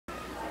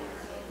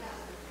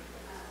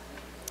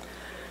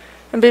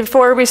And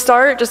before we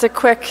start, just a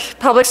quick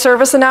public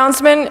service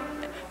announcement.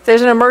 If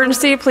there's an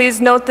emergency, please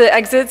note the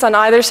exits on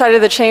either side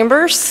of the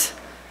chambers.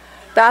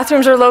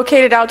 Bathrooms are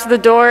located out the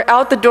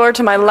door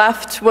to my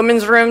left,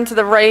 women's room to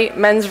the right,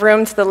 men's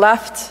room to the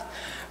left.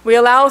 We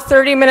allow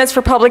 30 minutes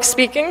for public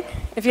speaking.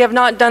 If you have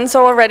not done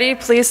so already,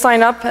 please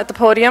sign up at the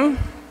podium.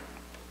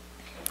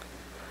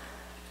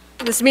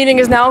 This meeting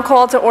is now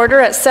called to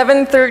order at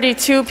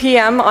 7:32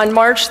 p.m. on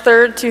March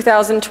 3rd,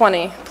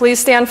 2020. Please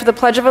stand for the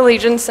Pledge of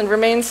Allegiance and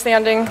remain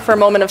standing for a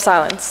moment of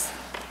silence.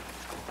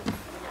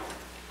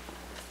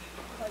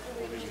 Pledge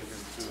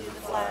allegiance to the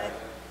flag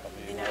of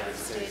the United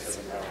States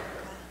of America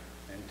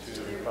and to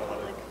the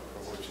republic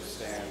for which it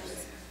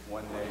stands,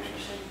 one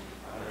nation,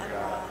 under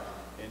God,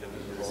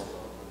 indivisible,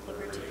 with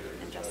liberty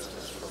and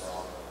justice for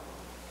all.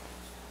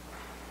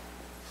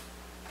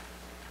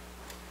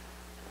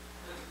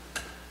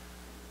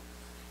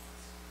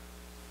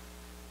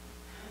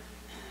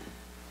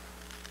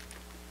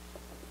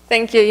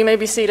 Thank you. You may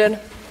be seated.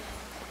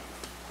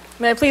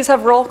 May I please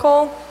have roll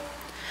call?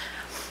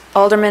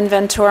 Alderman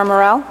Ventura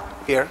Morel.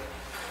 Here.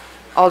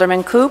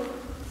 Alderman Coop.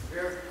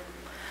 Here.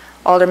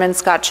 Alderman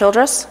Scott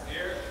Childress.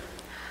 Here.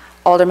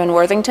 Alderman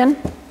Worthington.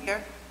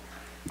 Here.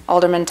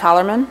 Alderman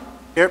Tollerman.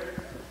 Here.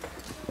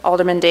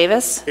 Alderman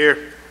Davis.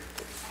 Here.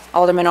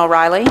 Alderman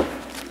O'Reilly.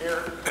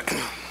 Here.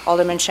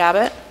 Alderman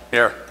Shabbat.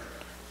 Here.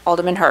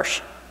 Alderman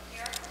Hirsch.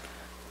 Here.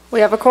 We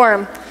have a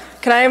quorum.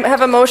 Can I have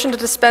a motion to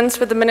dispense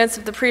with the minutes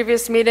of the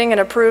previous meeting and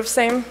approve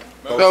same?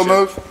 Motion. So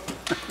move.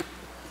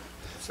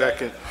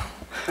 Second.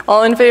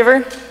 All in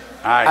favor?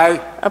 Aye.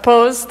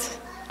 Opposed?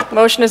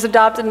 Motion is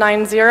adopted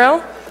 9-0.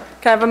 Can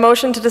I have a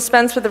motion to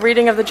dispense with the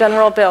reading of the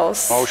general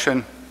bills?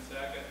 Motion.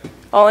 Second.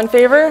 All in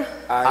favor?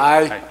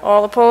 Aye.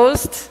 All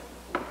opposed?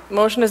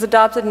 Motion is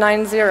adopted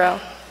 9-0.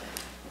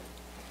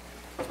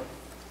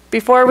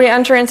 Before we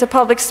enter into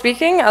public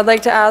speaking, I'd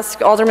like to ask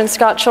Alderman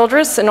Scott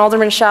Childress and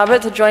Alderman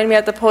Shabbat to join me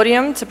at the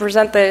podium to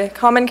present the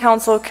Common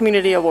Council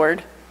Community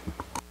Award.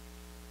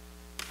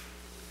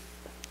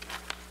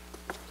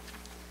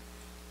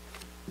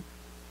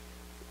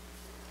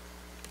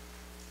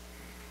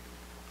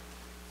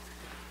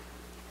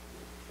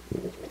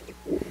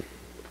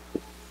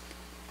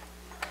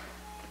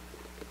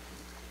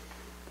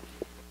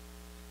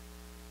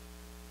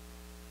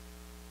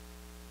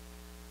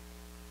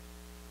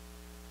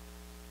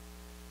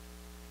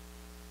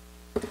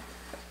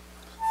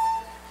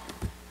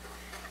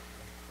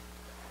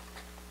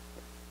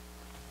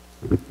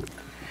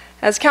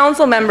 As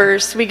council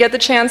members, we get the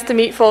chance to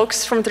meet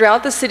folks from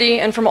throughout the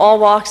city and from all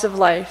walks of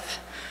life.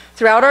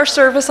 Throughout our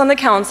service on the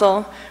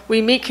council,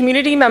 we meet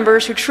community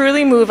members who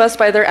truly move us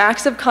by their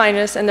acts of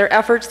kindness and their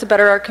efforts to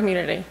better our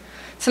community.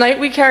 Tonight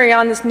we carry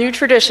on this new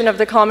tradition of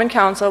the Common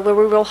Council where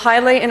we will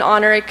highlight and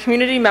honor a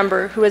community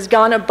member who has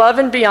gone above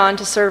and beyond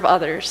to serve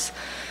others.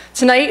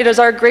 Tonight it is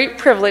our great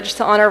privilege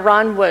to honor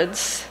Ron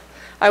Woods.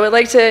 I would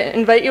like to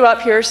invite you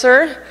up here,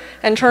 sir,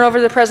 and turn over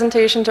the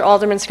presentation to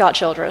Alderman Scott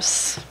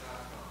Childress.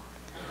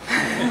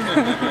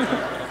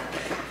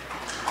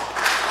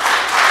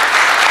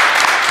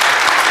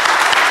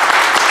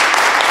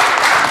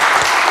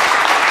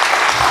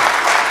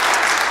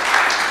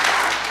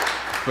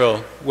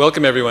 Well,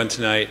 welcome everyone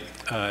tonight.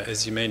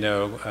 As you may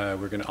know,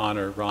 we're going to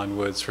honor Ron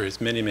Woods for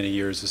his many, many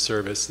years of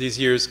service. These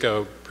years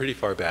go pretty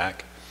far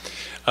back.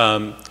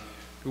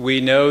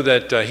 We know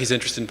that he's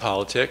interested in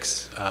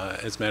politics.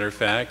 As a matter of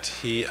fact,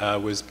 he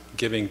was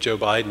giving Joe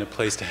Biden a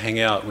place to hang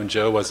out when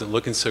Joe wasn't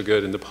looking so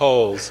good in the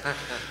polls,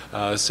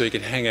 so he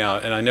could hang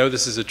out. And I know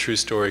this is a true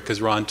story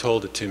because Ron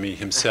told it to me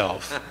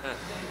himself.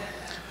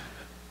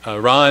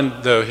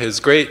 Ron, though, his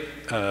great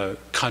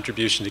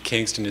contribution to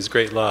Kingston, his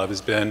great love,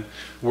 has been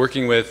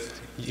working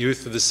with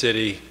youth of the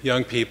city,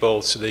 young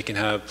people, so they can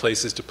have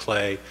places to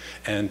play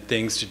and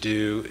things to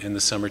do in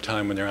the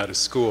summertime when they're out of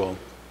school.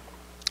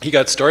 He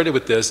got started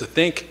with this, I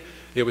think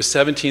it was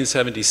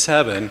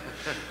 1777.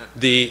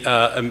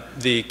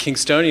 The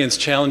Kingstonians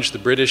challenged the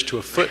British to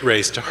a foot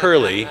race to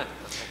Hurley,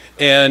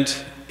 and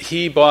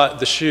he bought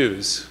the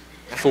shoes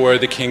for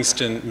the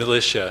Kingston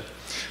militia.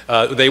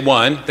 They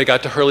won, they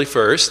got to Hurley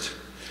first,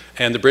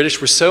 and the British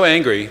were so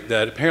angry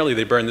that apparently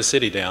they burned the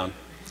city down.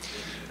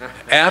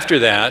 After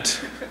that,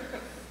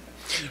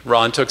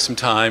 Ron took some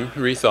time,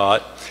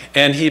 rethought,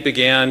 and he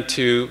began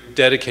to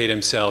dedicate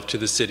himself to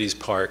the city's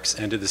parks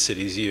and to the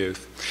city's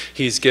youth.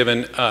 He's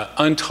given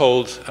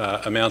untold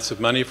amounts of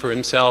money for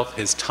himself,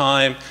 his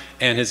time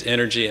and his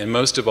energy, and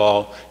most of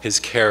all, his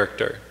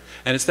character.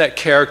 And it's that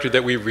character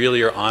that we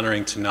really are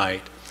honoring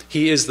tonight.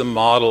 He is the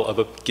model of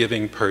a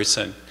giving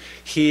person.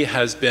 He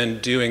has been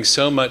doing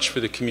so much for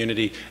the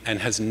community and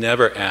has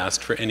never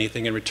asked for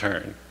anything in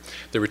return.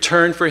 The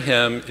return for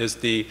him is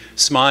the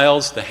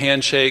smiles, the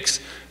handshakes,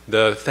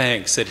 the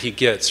thanks that he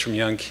gets from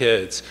young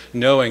kids,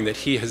 knowing that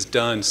he has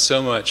done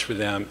so much for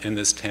them in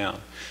this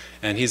town.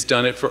 And he's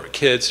done it for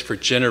kids for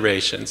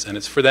generations, and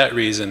it's for that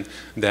reason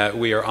that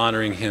we are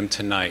honoring him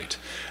tonight.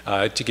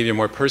 To give you a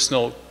more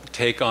personal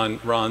take on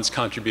Ron's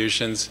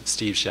contributions,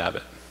 Steve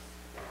Shabbat.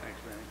 Thanks,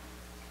 Manny.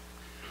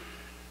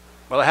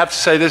 Well, I have to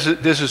say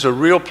this is a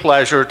real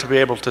pleasure to be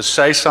able to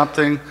say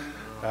something.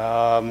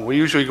 We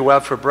usually go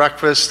out for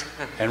breakfast,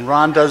 and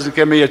Ron doesn't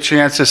give me a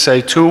chance to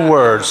say 2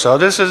 words. So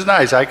this is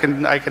nice. I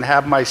can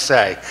have my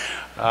say.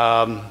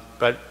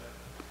 But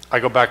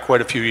I go back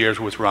quite a few years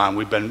with Ron.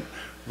 We've been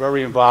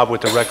very involved with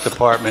the rec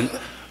department.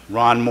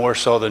 Ron more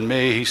so than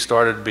me. He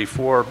started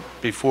before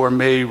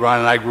me. Ron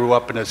and I grew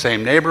up in the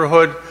same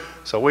neighborhood,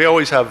 so we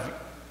always have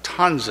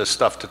tons of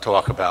stuff to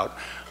talk about.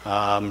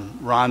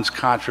 Ron's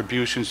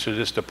contributions to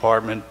this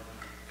department,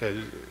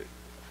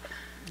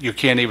 you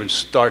can't even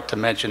start to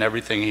mention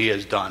everything he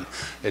has done.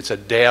 It's a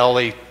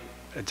daily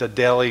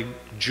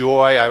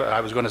joy.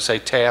 I was going to say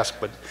task,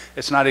 but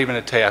it's not even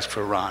a task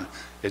for Ron.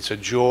 It's a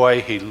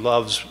joy. He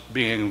loves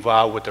being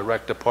involved with the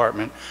rec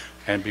department.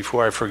 And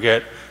before I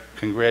forget,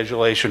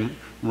 congratulations.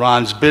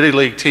 Ron's Biddy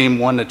League team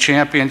won the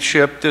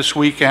championship this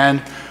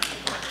weekend.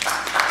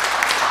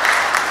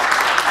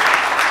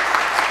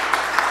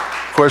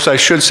 Of course, I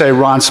should say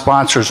Ron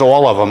sponsors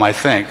all of them, I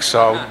think.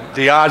 So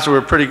the odds were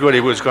pretty good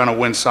he was going to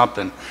win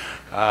something.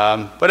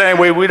 But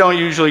anyway, we don't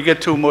usually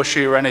get too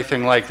mushy or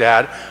anything like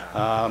that.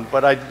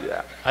 But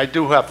I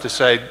do have to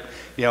say,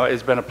 you know,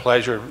 it's been a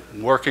pleasure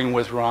working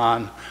with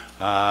Ron.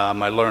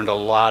 I learned a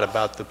lot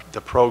about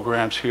the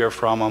programs here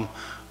from him.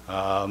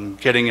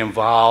 Getting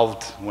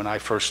involved, when I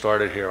first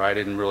started here, I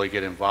didn't really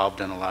get involved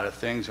in a lot of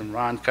things, and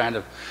Ron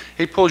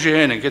he pulls you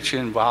in and gets you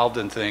involved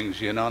in things,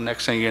 you know.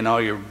 Next thing you know,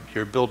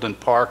 you're building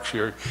parks,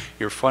 you're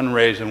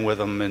fundraising with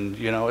them, and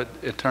you know,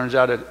 it turns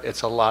out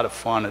it's a lot of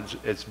fun.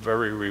 It's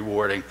very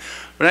rewarding.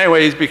 But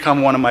anyway, he's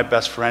become one of my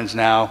best friends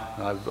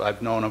now.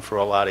 I've known him for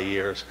a lot of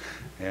years,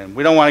 and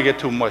we don't want to get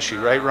too mushy,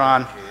 right,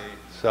 Ron?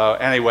 So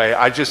anyway,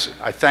 I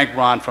thank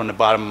Ron from the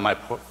bottom of my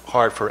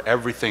heart for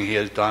everything he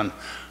has done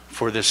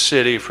for this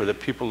city, for the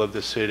people of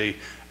the city,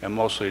 and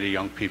mostly the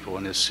young people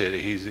in this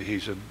city.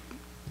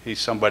 He's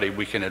somebody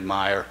we can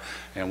admire,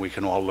 and we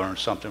can all learn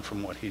something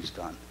from what he's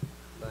done.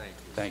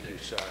 Thank you,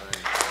 sir.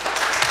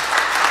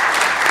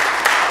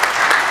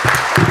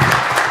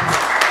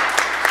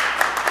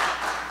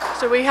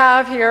 So we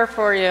have here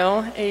for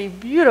you a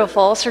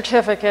beautiful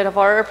certificate of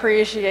our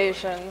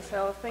appreciation.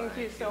 So thank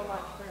you so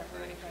much for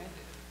everything.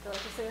 Would you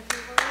like to say a few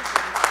words?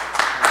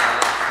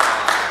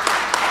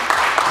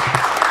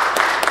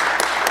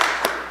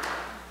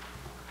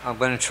 I'm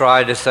going to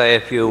try to say a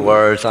few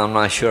words. I'm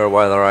not sure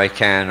whether I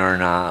can or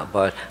not,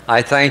 but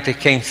I thank the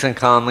Kingston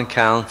Common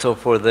Council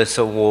for this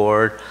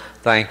award.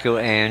 Thank you,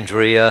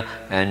 Andrea,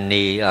 and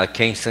the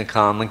Kingston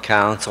Common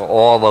Council,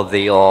 all of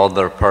the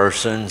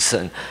alderpersons,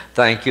 and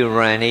thank you,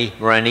 Rennie.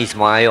 Rennie's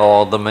my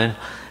alderman,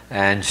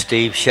 and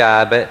Steve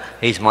Shabbat,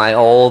 he's my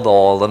old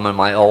alderman,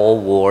 my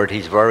old ward.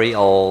 He's very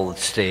old,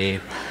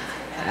 Steve.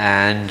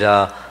 And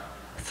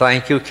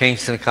thank you,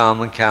 Kingston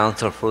Common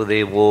Council, for the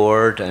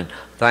award, and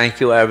thank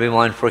you,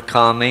 everyone, for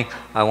coming.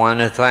 I want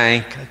to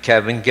thank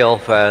Kevin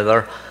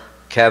Gilfeather.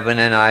 Kevin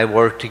and I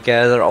worked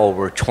together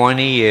over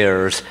 20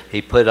 years.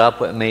 He put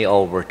up with me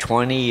over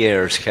 20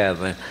 years,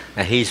 Kevin,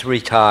 and he's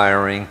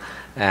retiring.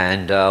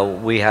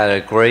 And we had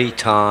a great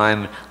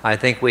time. I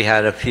think we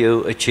had a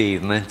few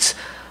achievements.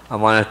 I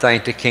want to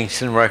thank the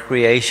Kingston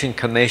Recreation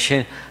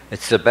Commission.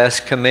 It's the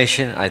best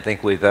commission I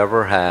think we've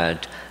ever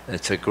had.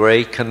 It's a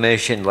great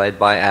commission led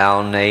by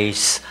Al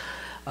Nace.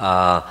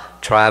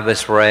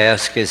 Travis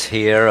Rask is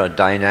here, a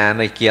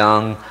dynamic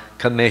young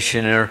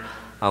commissioner.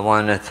 I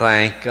want to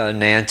thank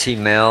Nancy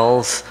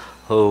Mills,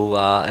 who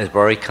is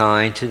very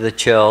kind to the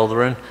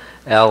children.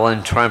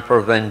 Ellen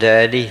Tremper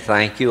Vendetti,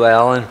 thank you,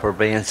 Ellen, for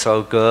being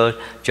so good.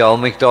 Joe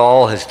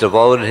McDowell has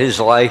devoted his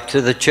life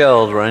to the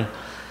children.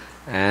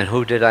 And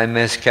who did I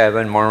miss,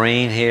 Kevin?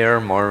 Maureen here.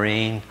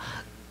 Maureen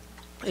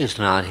is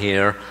not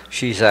here.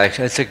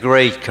 It's a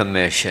great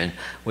commission.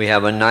 We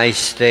have a nice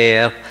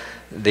staff.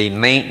 The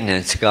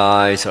maintenance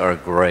guys are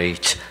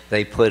great.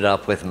 They put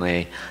up with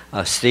me.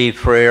 Steve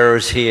Freer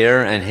is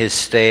here and his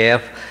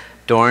staff.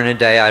 During the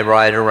day, I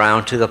ride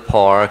around to the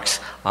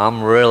parks.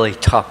 I'm really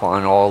tough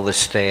on all the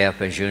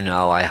staff, as you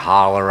know. I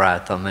holler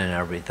at them and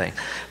everything.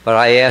 But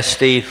I asked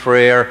Steve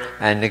Freer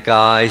and the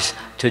guys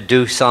to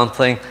do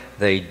something.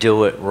 They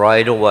do it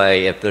right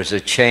away. If there's a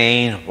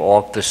chain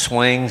off the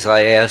swings,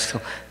 I ask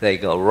them, they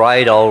go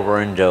right over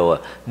and do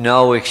it.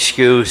 No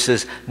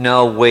excuses,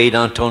 no wait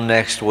until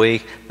next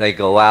week. They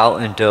go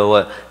out and do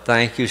it.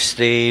 Thank you,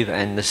 Steve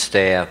and the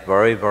staff,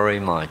 very, very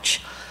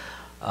much.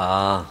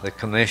 The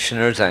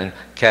commissioners, and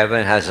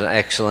Kevin has an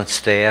excellent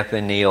staff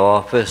in the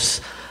office.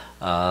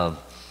 I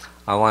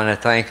want to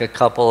thank a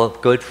couple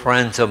of good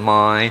friends of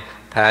mine,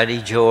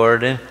 Patty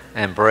Jordan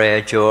and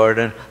Brad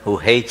Jordan, who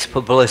hates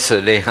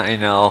publicity, I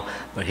know,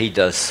 but he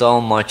does so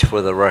much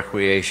for the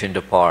recreation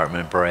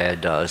department,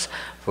 Brad does,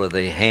 for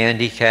the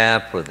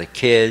handicap, for the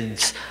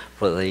kids,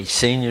 for the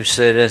senior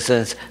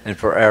citizens, and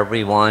for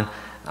everyone.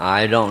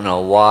 I don't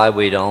know why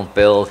we don't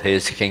build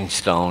his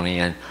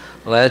Kingstonian.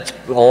 Let's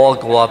all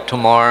go up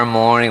tomorrow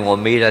morning. We'll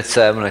meet at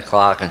 7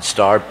 o'clock and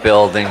start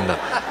building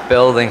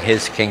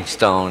his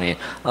Kingstonian.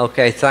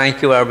 Okay,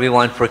 thank you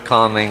everyone for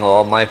coming,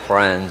 all my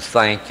friends.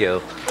 Thank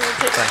you.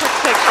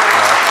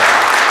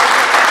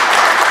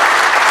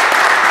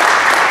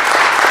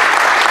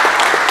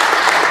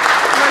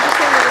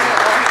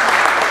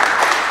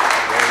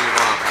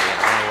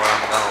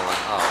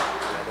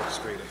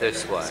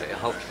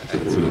 Okay.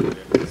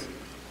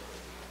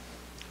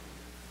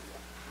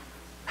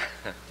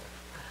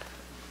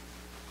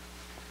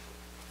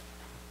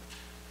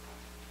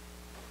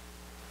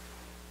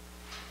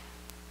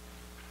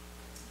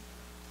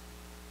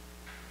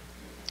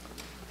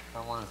 I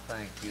want to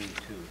thank you too,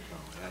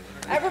 Tony.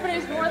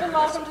 Everybody's more than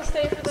welcome to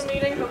stay for the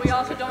meeting, but we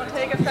also don't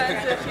take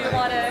offense if you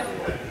want to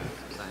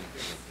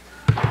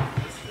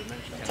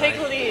take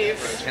leave.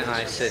 Can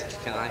I sit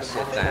down?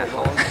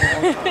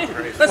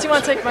 Unless you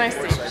want to take my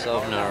seat.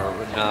 So no.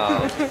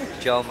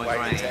 Joe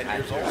McGrain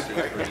had your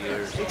seat for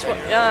years.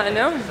 Yeah, I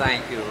know.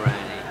 Thank you,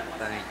 Randy.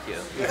 Thank you.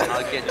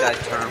 I'll get that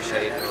term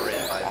paper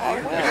in by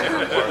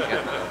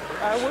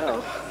I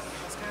will.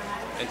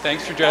 And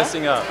thanks for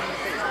dressing up.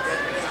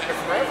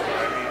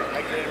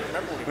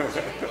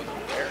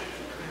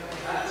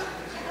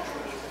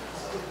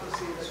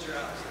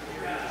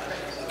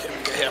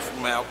 Half of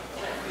them out.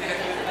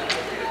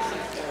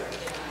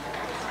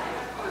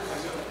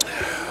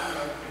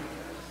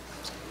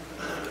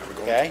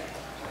 Okay?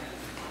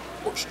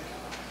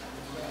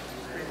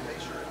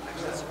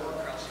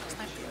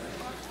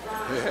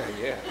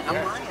 Yeah. I'm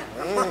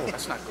lying.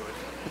 That's not good.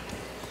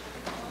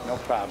 No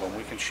problem,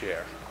 we can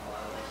share.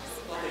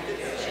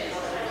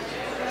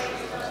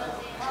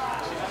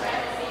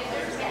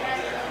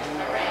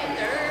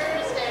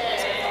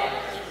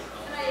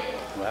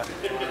 What?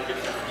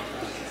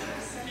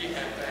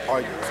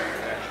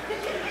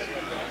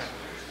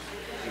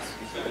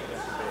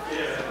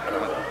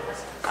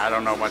 I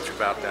don't know much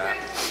about that.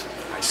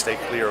 I stay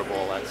clear of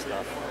all that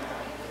stuff.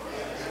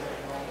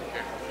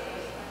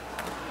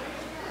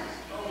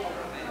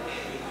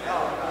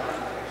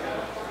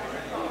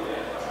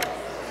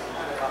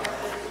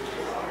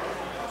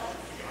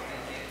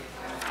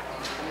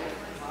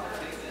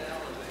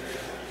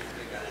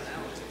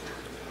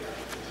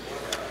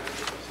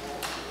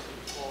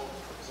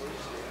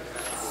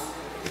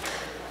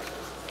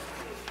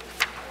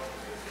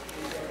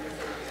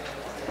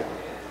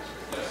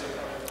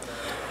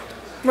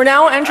 We're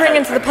now entering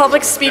into the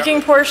public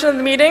speaking portion of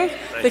the meeting.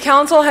 The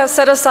council has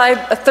set aside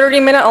a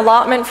 30-minute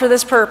allotment for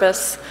this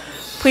purpose.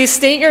 Please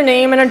state your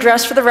name and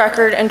address for the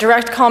record and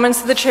direct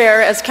comments to the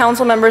chair, as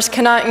council members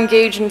cannot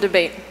engage in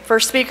debate.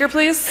 First speaker,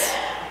 please.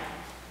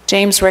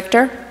 James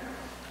Richter.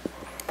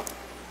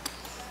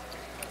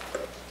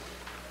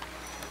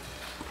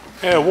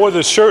 Yeah, I wore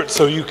the shirt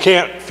so you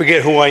can't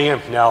forget who I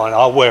am now, and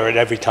I'll wear it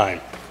every time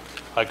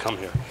I come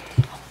here.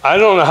 I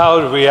don't know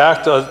how to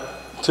react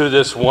to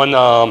this one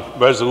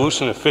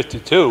resolution of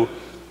 52.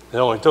 It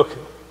only took,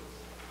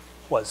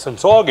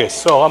 since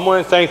August. So I'm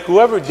going to thank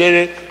whoever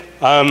did it.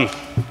 I'm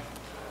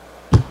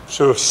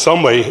sure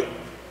somebody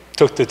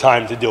took the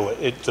time to do it.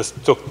 It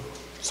just took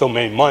so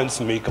many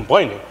months of me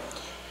complaining.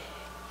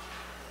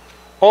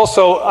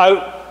 Also,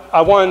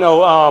 I want to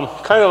know,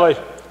 kind of like,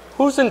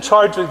 who's in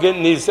charge of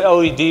getting these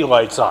LED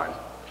lights on?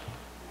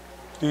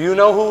 Do you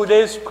know who it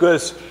is?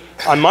 Because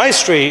on my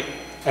street,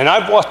 and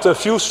I've walked a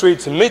few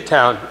streets in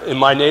Midtown in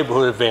my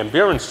neighborhood of Van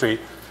Buren Street,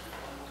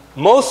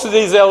 most of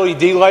these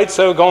LED lights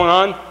that are going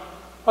on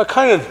are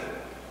kind of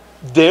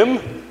dim,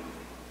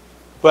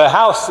 but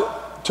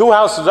two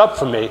houses up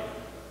from me,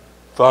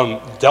 from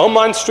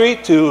Delmont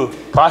Street to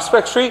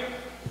Prospect Street,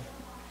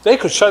 they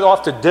could shut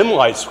off the dim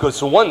lights because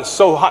the one is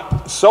so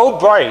hot, so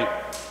bright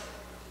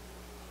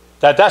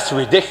that that's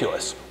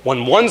ridiculous.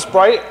 When one's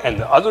bright and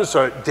the others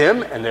are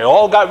dim and they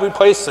all got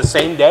replaced the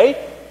same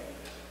day,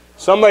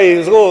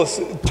 somebody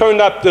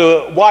turned up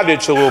the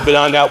wattage a little bit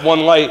on that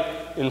one light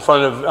in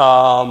front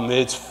of,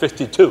 it's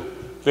 52,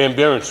 Van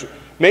Buren Street.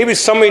 Maybe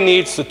somebody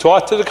needs to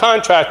talk to the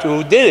contractor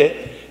who did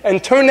it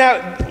and turn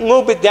that a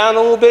little bit down a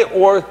little bit,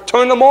 or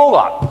turn them all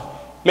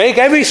up. Make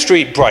every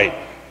street bright.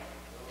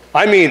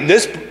 I mean,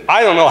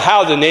 I don't know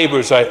how the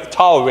neighbors are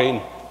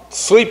tolerating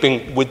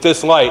sleeping with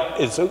this light.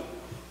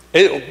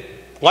 It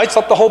lights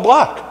up the whole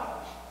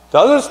block. The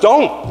others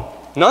don't.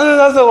 None of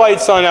the other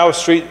lights on our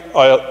street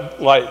are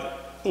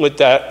lit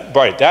that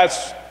bright.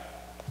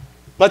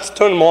 Let's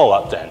turn them all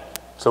up then.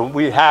 So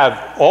we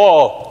have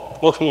all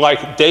looking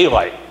like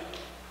daylight.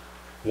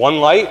 One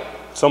light,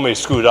 somebody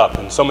screwed up,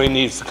 and somebody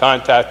needs to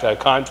contact that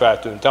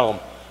contractor and tell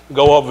them,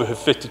 go over to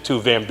 52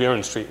 Van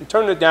Buren Street and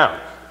turn it down.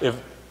 If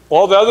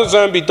all the others are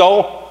going to be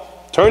dull,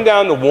 turn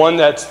down the one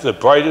that's the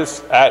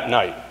brightest at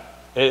night.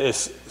 It is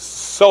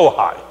so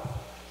high.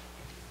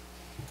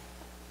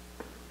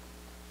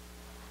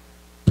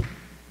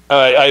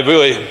 I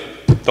really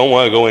don't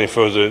want to go any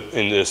further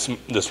in this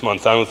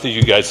month. I don't think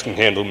you guys can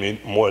handle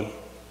me more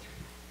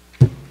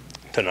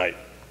tonight.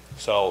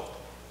 So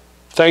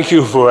thank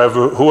you for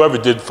whoever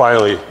did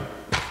finally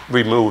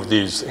remove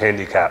these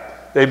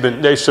handicap.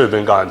 They should have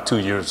been gone 2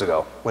 years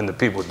ago when the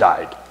people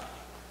died.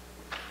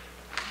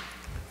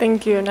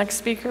 Thank you. Next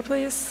speaker,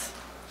 please.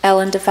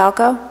 Ellen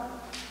DeFalco.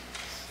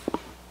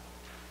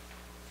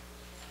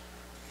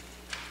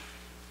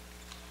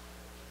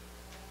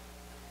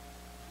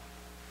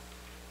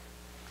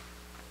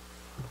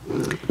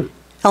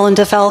 Ellen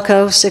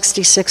DeFalco,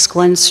 66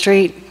 Glen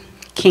Street,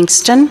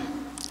 Kingston.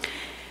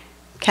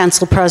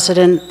 Council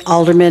President,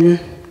 Aldermen,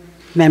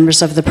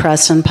 members of the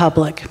press and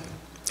public.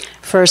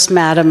 First,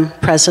 Madam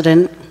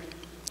President,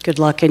 good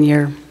luck in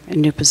your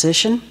new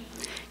position.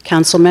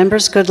 Council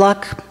members, good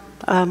luck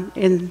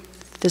in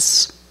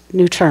this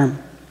new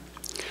term.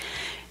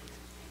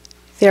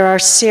 There are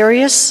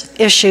serious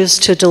issues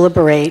to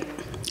deliberate,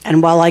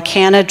 and while I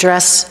can't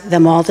address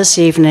them all this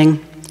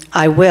evening,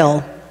 I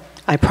will,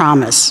 I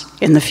promise,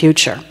 in the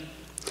future.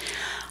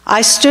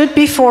 I stood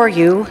before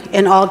you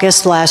in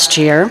August last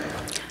year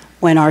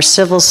when our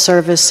Civil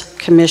Service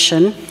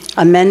Commission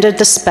amended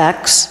the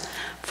specs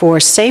for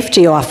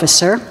safety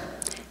officer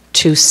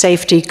to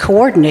safety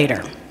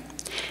coordinator.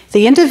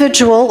 The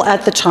individual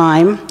at the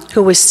time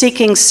who was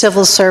seeking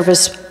civil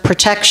service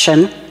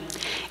protection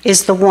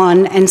is the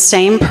one and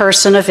same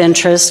person of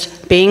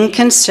interest being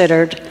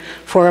considered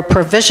for a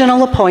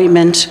provisional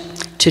appointment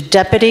to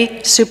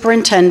Deputy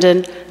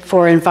Superintendent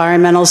for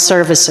Environmental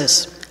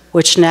Services,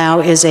 which now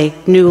is a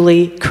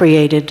newly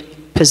created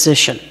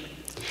position.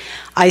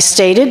 I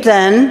stated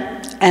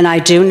then, and I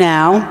do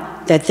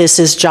now, that this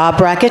is job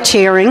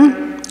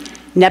racketeering,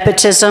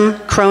 nepotism,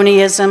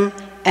 cronyism,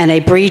 and a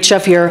breach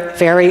of your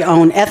very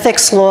own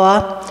ethics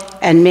law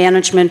and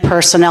management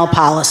personnel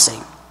policy.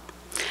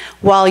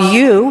 While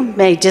you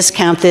may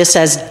discount this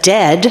as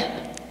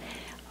dead,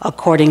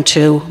 according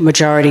to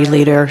Majority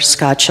Leader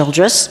Scott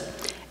Childress,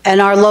 and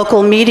our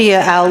local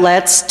media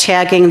outlets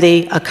tagging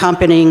the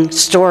accompanying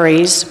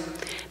stories,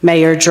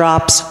 Mayor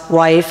drops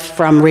wife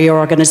from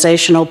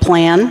reorganizational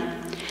plan,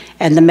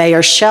 and the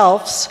mayor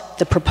shelves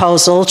the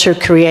proposal to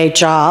create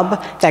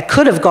job that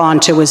could have gone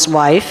to his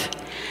wife,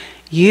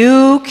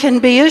 you can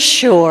be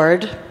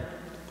assured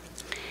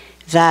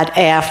that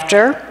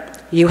after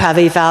you have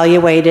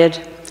evaluated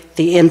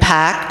the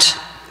impact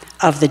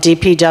of the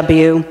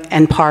DPW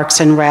and Parks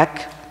and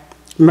Rec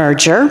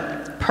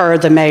merger, per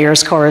the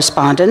mayor's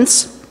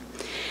correspondence,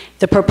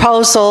 the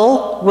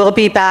proposal will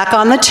be back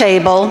on the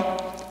table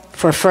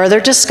for further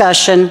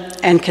discussion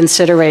and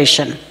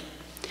consideration.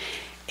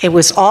 It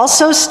was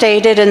also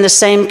stated in the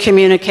same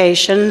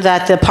communication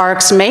that the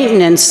Parks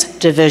Maintenance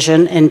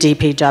Division in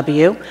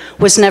DPW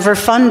was never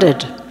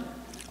funded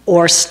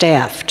or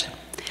staffed.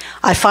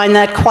 I find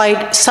that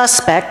quite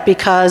suspect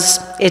because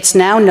it's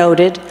now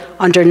noted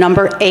under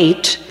number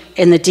 8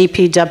 in the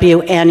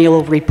DPW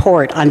annual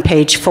report on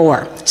page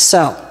 4.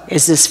 So,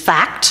 is this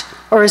fact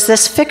or is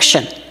this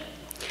fiction?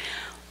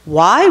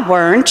 Why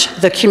weren't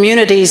the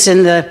communities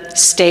in the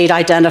state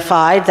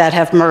identified that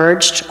have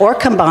merged or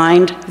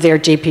combined their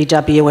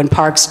DPW and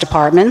Parks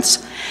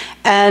departments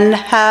and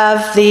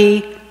have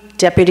the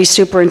Deputy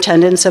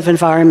Superintendents of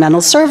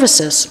Environmental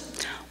Services?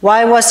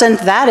 Why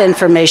wasn't that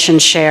information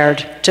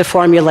shared to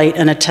formulate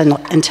an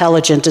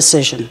intelligent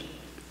decision?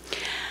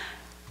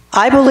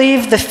 I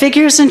believe the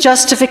figures and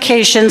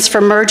justifications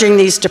for merging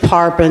these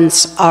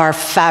departments are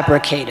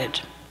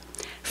fabricated.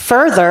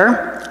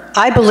 Further,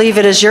 I believe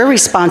it is your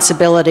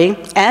responsibility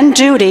and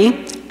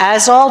duty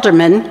as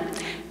aldermen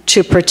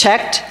to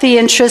protect the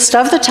interest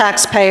of the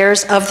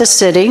taxpayers of the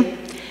city,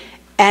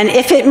 and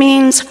if it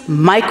means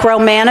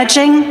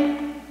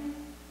micromanaging,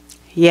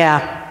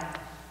 yeah,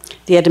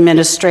 the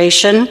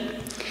administration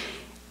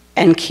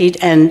and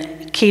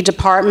key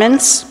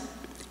departments,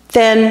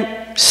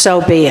 then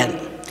so be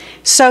it.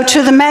 So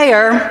to the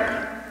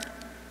mayor,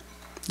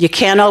 you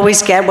can't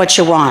always get what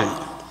you want.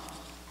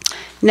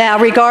 Now,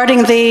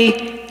 regarding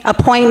the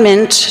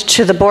appointment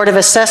to the Board of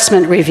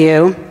Assessment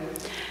Review,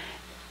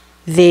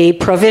 the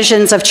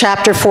provisions of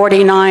Chapter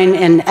 49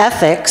 in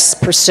ethics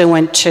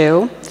pursuant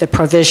to the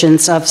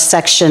provisions of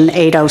Section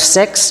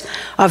 806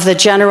 of the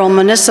General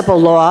Municipal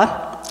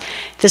Law,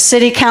 the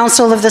City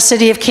Council of the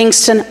City of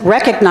Kingston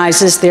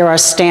recognizes there are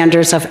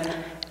standards of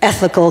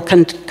ethical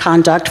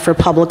conduct for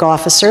public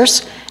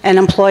officers and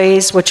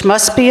employees which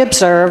must be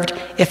observed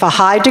if a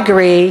high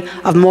degree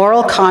of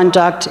moral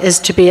conduct is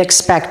to be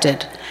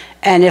expected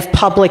and if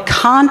public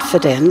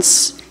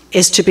confidence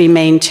is to be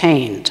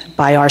maintained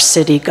by our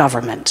city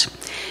government.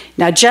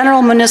 Now,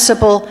 General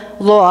Municipal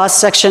Law,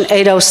 Section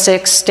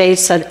 806,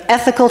 states that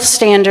ethical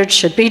standards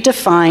should be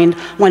defined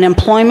when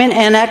employment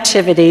and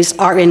activities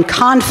are in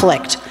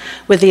conflict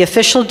with the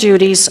official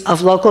duties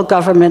of local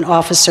government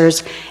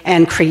officers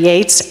and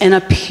creates an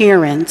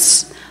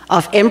appearance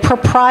of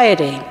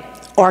impropriety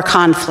or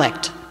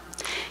conflict.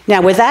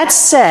 Now, with that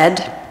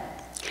said,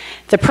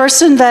 the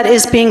person that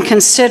is being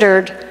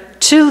considered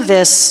to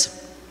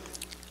this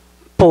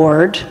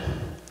board,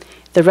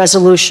 the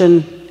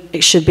resolution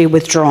should be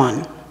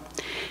withdrawn.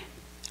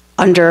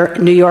 Under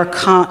New York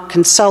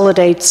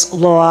Consolidates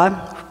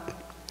Law,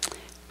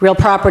 Real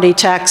Property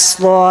Tax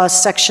Law,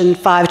 Section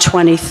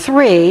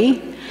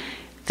 523,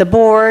 the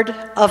Board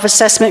of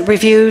Assessment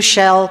Review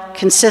shall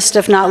consist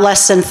of not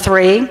less than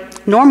 3,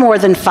 nor more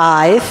than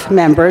 5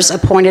 members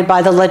appointed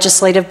by the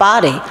legislative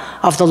body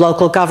of the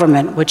local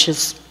government, which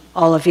is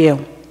all of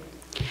you.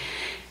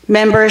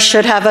 Members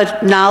should have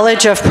a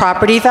knowledge of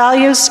property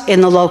values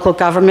in the local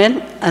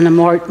government, and a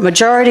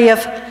majority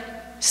of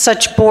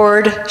such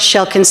board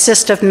shall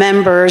consist of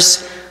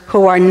members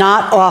who are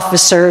not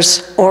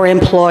officers or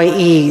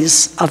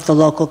employees of the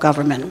local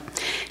government.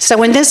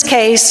 So in this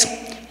case,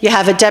 you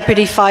have a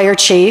deputy fire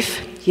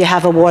chief you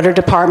have a water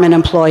department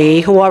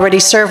employee who already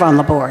serve on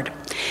the board.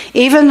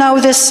 Even though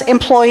this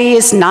employee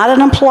is not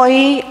an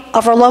employee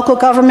of our local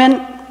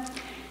government,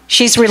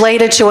 she's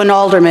related to an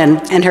alderman,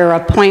 and her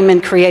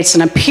appointment creates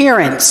an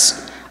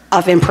appearance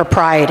of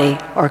impropriety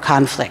or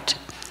conflict.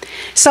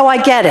 So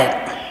I get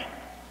it.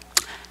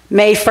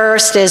 May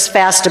 1st is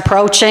fast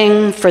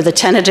approaching for the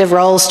tentative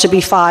rolls to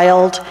be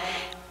filed.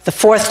 The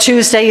 4th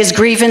Tuesday is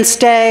grievance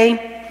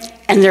day,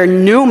 and there are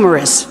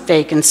numerous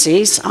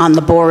vacancies on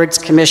the boards,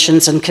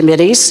 commissions, and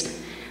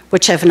committees,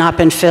 which have not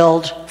been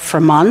filled for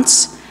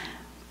months.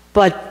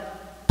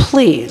 But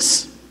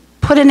please,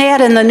 put an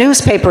ad in the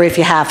newspaper if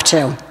you have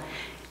to.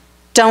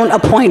 Don't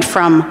appoint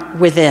from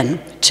within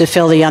to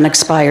fill the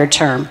unexpired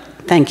term.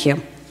 Thank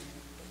you.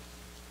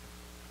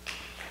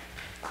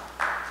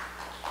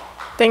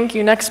 Thank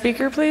you. Next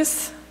speaker,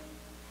 please.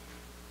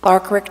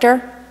 Clark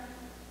Richter.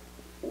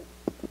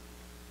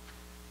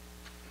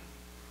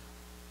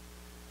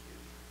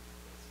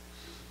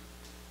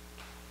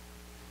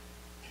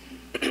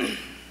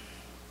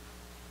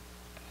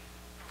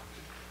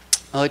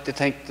 I'd like to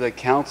thank the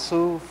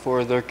council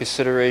for their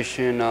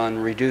consideration on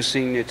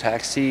reducing the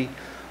taxi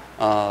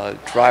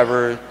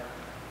driver.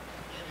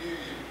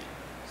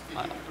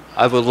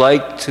 I would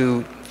like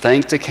to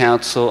thank the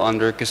council on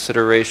their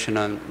consideration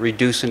on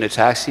reducing the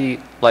taxi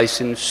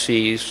license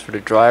fees for the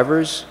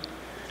drivers.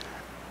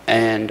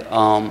 And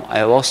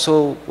I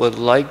also would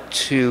like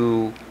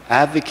to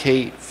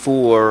advocate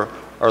for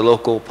our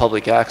local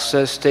public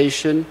access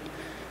station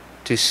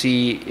to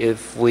see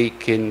if we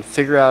can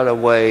figure out a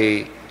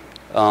way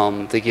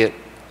to get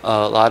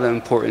a lot of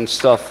important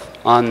stuff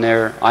on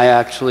there. I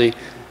actually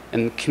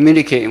am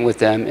communicating with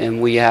them,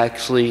 and we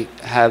actually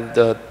have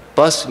the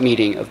bus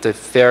meeting of the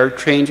fare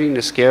changing,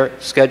 the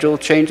schedule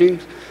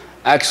changing,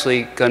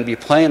 actually going to be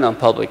playing on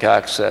public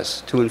access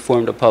to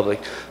inform the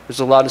public. There's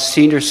a lot of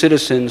senior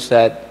citizens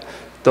that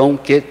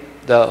don't get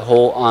the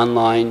whole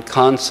online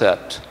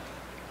concept.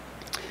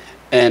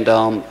 And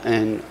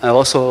I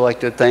also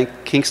like to thank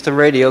Kingston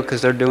Radio,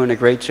 because they're doing a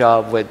great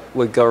job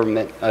with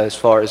government as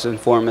far as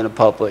informing the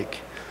public.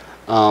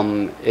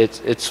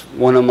 It's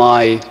one of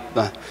my,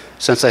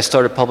 since I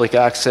started public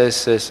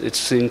access, it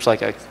seems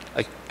like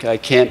I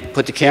can't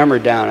put the camera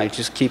down. I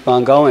just keep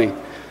on going.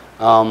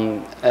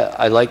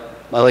 I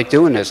like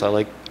doing this. I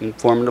like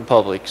informing the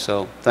public,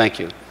 so thank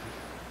you.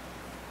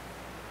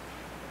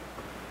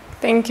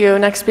 Thank you.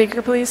 Next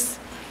speaker, please.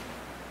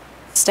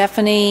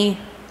 Stephanie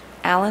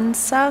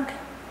Allensug.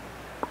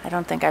 I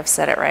don't think I've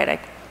said it right. I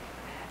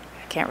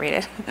can't read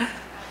it.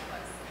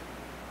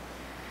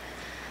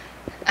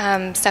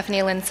 Stephanie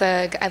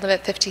Linsug. I live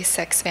at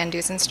 56 Van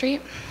Dusen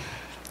Street.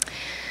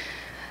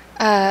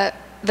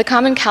 The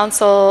Common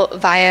Council,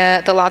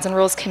 via the Laws and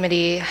Rules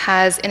Committee,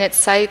 has in its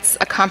sights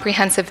a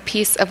comprehensive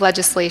piece of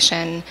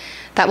legislation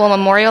that will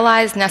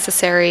memorialize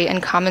necessary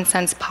and common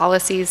sense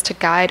policies to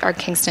guide our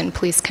Kingston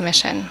Police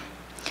Commission.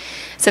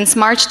 Since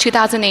March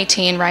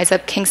 2018, Rise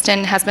Up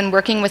Kingston has been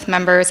working with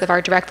members of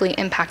our directly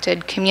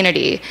impacted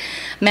community,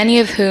 many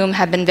of whom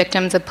have been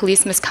victims of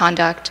police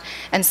misconduct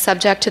and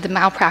subject to the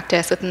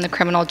malpractice within the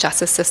criminal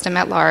justice system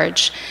at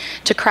large,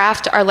 to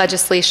craft our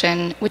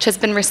legislation, which has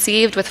been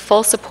received with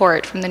full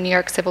support from the New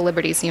York Civil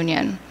Liberties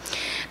Union.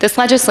 This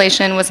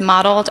legislation was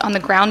modeled on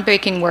the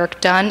groundbreaking work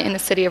done in the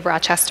city of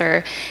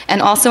Rochester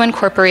and also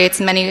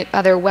incorporates many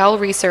other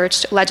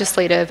well-researched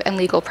legislative and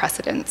legal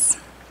precedents.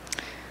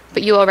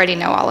 But you already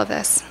know all of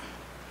this.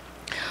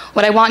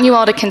 What I want you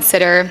all to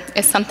consider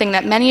is something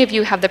that many of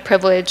you have the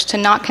privilege to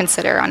not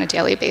consider on a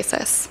daily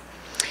basis,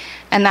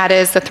 and that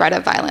is the threat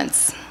of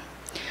violence.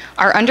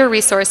 Our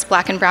under-resourced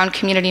Black and Brown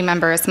community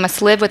members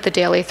must live with the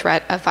daily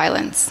threat of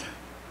violence.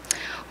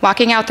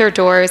 Walking out their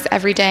doors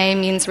every day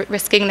means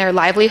risking their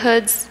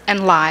livelihoods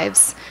and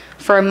lives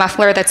for a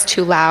muffler that's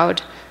too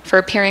loud, for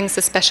appearing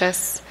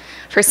suspicious,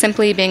 for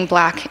simply being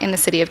Black in the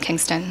city of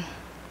Kingston.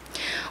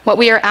 What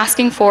we are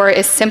asking for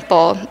is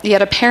simple,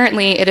 yet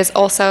apparently it is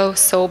also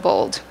so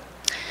bold.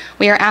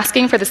 We are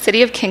asking for the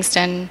City of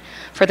Kingston,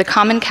 for the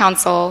Common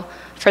Council,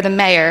 for the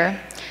Mayor,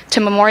 to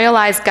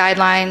memorialize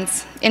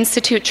guidelines,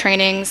 institute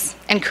trainings,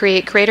 and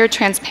create greater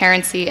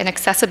transparency and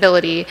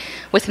accessibility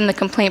within the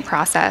complaint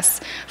process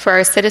for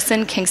our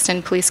Citizen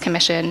Kingston Police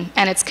Commission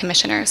and its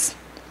commissioners.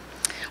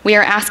 We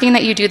are asking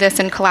that you do this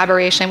in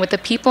collaboration with the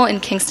people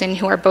in Kingston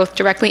who are both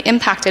directly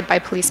impacted by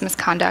police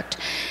misconduct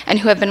and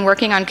who have been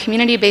working on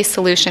community-based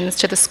solutions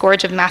to the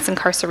scourge of mass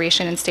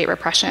incarceration and state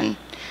repression.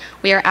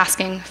 We are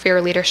asking for your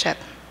leadership.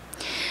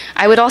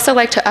 I would also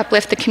like to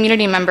uplift the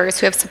community members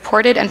who have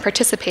supported and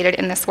participated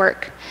in this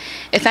work.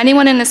 If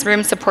anyone in this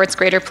room supports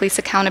greater police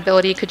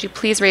accountability, could you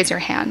please raise your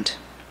hand?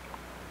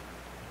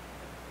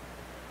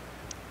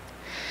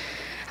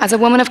 As a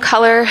woman of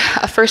color,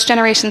 a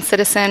first-generation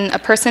citizen, a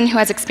person who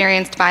has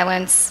experienced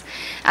violence,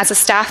 as a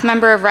staff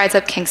member of Rise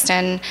Up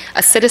Kingston,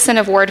 a citizen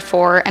of Ward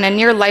 4, and a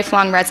near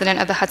lifelong resident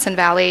of the Hudson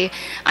Valley,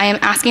 I am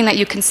asking that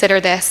you consider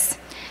this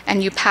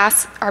and you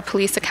pass our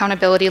police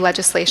accountability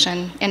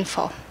legislation in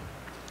full.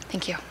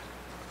 Thank you.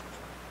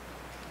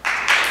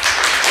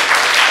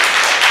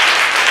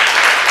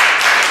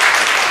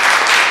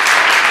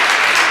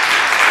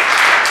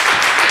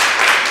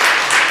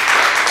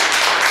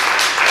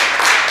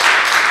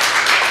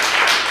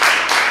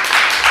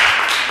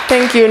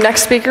 Thank you.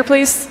 Next speaker,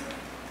 please.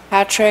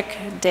 Patrick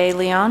De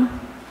Leon.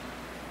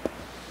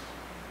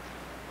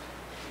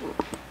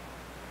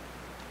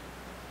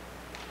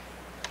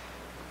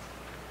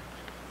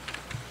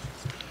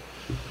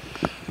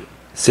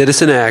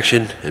 Citizen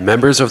Action and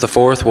members of the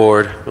 4th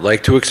Ward would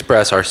like to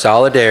express our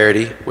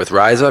solidarity with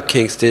Rise Up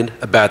Kingston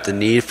about the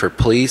need for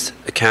police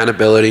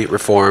accountability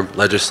reform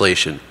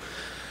legislation.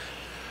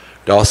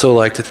 I'd also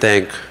like to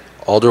thank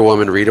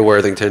Alderwoman Rita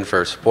Worthington for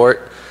her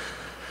support.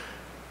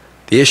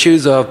 The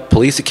issues of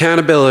police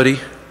accountability,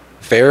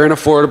 fair and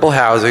affordable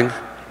housing,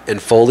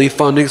 and fully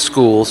funding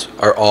schools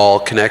are all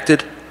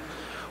connected.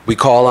 We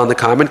call on the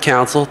Common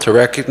Council to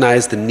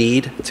recognize the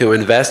need to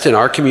invest in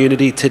our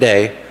community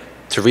today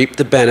to reap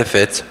the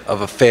benefits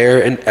of a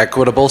fair and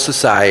equitable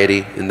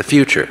society in the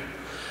future.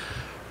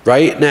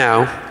 Right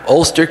now,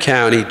 Ulster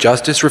County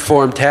Justice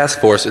Reform Task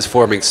Force is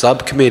forming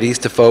subcommittees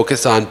to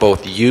focus on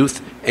both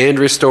youth and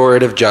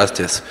restorative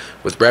justice,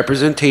 with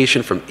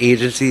representation from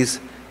agencies,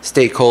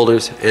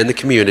 stakeholders, and the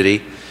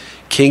community.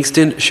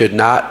 Kingston should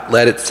not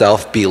let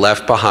itself be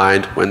left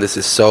behind when this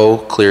is so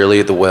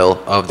clearly the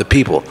will of the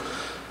people.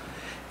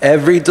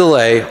 Every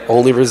delay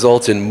only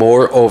results in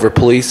more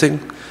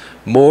over-policing.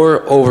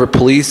 More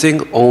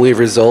over-policing only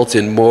results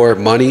in more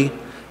money,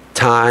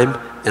 time,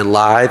 and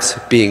lives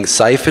being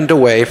siphoned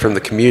away from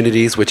the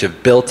communities which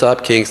have built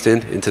up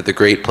Kingston into the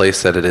great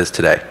place that it is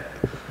today.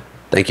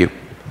 Thank you.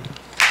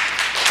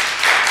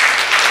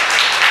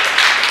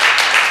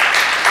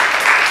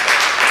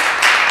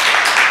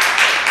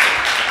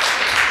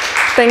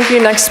 Thank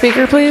you. Next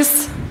speaker,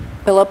 please.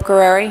 Philip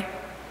Guerreri.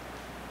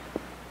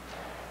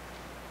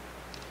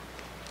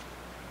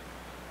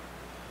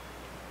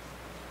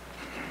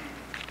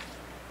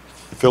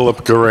 Philip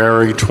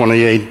Guerreri,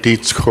 28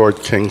 Dietz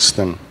Court,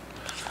 Kingston.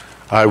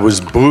 I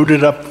was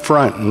booted up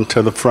front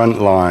into the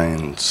front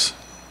lines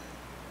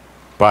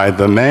by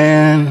the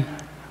man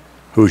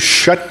who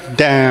shut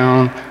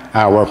down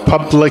our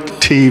public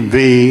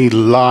TV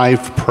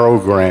live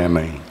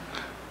programming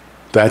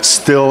that's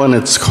still in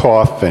its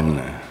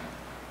coffin.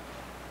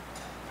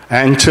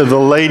 And to the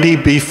lady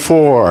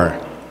before,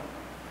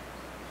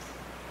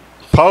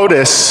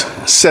 POTUS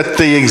set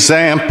the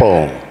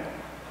example.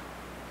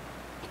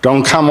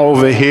 Don't come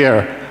over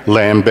here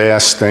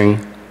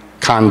lambasting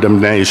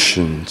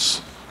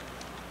condemnations.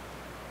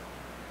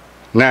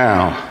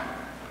 Now,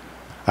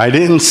 I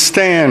didn't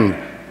stand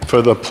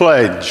for the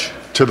pledge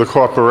to the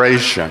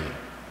corporation.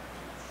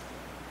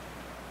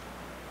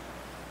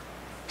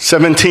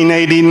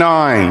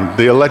 1789,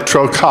 the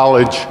Electoral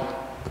College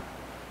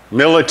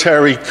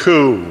military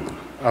coup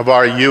of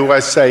our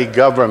USA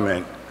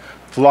government,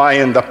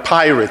 flying the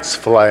pirate's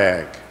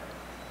flag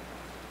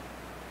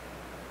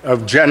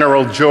of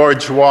General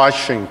George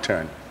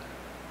Washington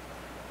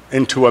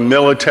into a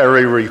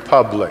military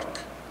republic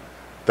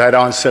that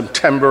on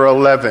September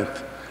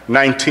 11th,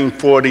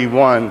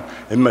 1941,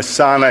 in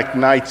Masonic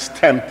Knights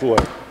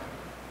Templar,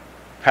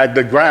 had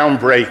the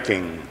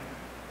groundbreaking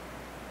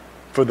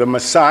for the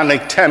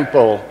Masonic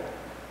Temple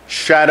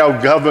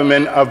shadow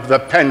government of the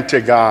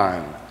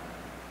Pentagon,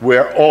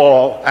 where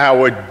all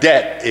our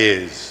debt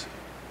is.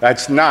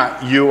 That's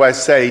not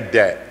USA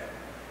debt.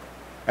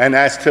 And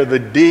as to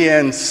the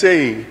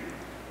DNC,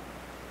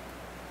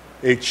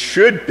 it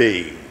should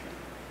be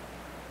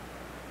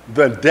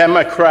the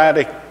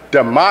Democratic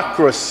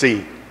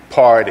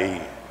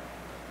Party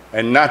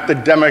and not the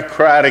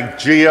Democratic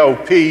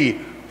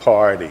GOP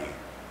Party.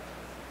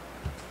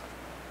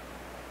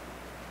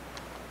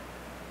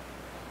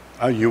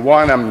 You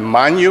want a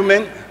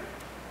monument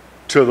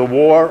to the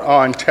war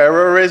on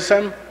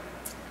terrorism?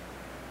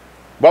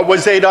 What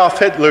was Adolf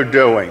Hitler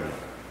doing?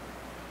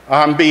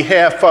 On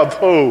behalf of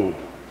who?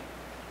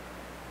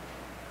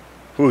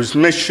 Whose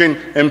mission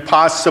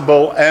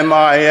impossible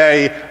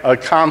MIA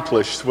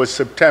accomplished was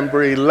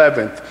September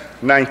 11th,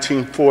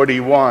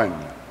 1941.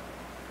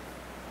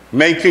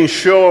 Making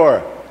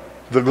sure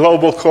the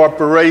global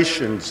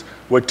corporations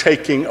were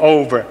taking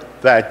over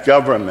that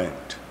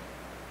government.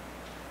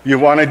 You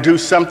want to do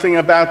something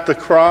about the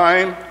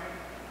crime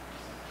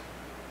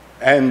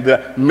and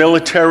the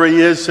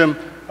militarism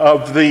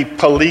of the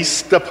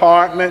police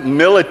department,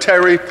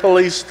 military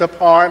police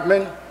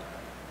department?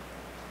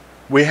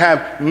 We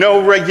have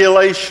no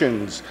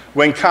regulations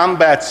when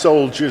combat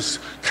soldiers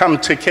come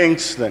to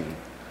Kingston.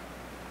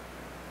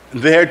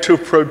 There to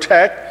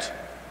protect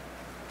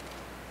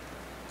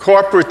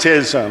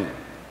corporatism.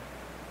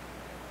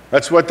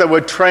 That's what they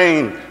were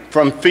trained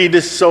from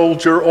fetus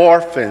soldier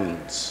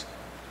orphans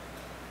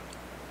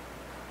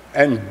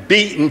and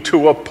beaten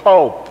to a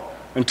pulp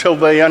until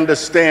they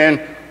understand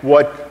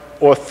what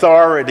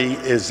authority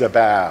is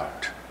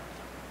about.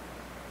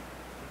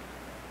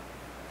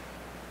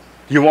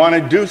 You want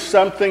to do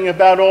something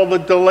about all the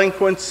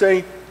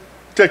delinquency?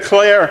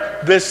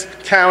 Declare this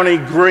county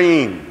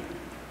green.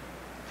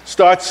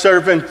 Start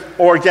serving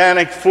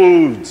organic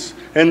foods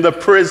in the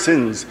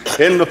prisons,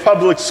 in the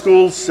public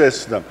school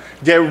system.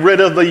 Get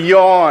rid of the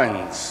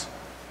yawns.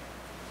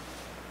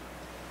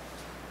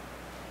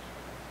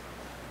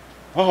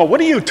 Oh,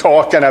 what are you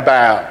talking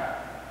about?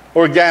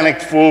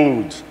 Organic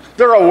foods.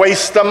 They're a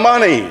waste of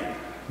money.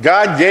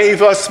 God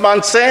gave us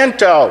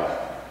Monsanto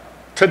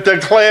to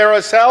declare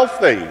us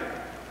healthy.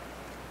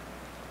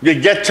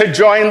 You get to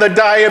join the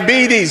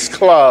diabetes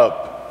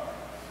club.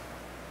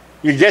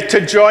 You get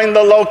to join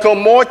the local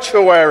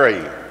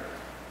mortuary,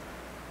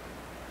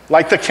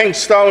 like the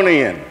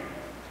Kingstonian.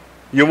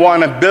 You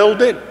want to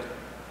build it?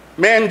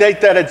 Mandate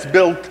that it's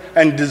built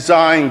and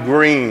designed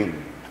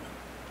green,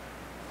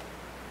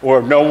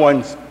 or no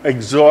one's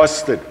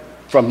exhausted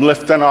from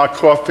lifting our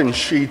coffin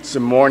sheets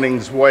in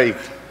morning's wake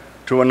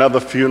to another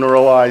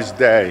funeralized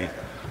day.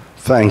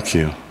 Thank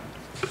you.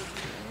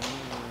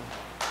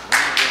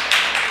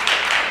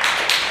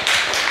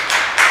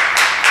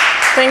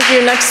 Thank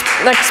you.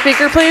 Next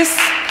speaker, please.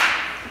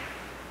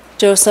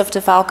 Joseph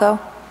DeFalco.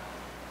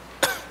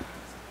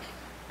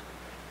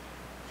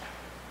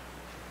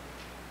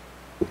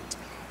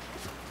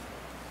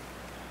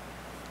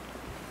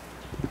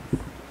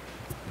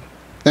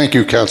 Thank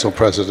you, Council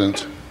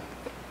President.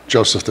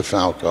 Joseph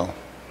DeFalco,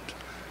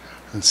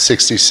 on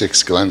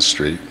 66 Glen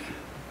Street.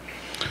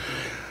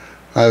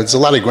 There's a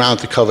lot of ground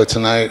to cover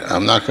tonight.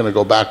 I'm not going to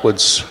go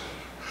backwards.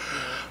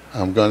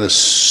 I'm going to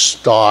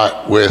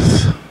start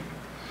with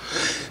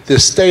the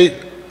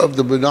state of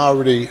the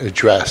minority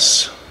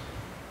address.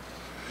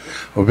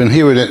 We've been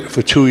hearing it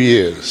for 2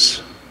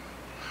 years,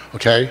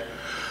 okay?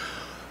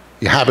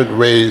 You haven't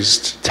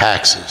raised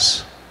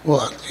taxes.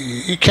 Well,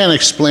 you can't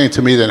explain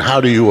to me then how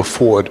do you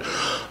afford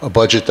a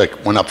budget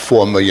that went up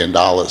 $4 million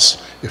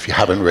if you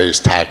haven't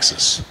raised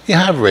taxes? You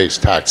have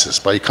raised taxes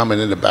by coming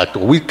in the back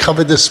door. We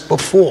covered this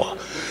before.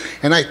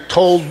 And I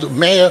told the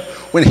mayor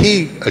when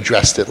he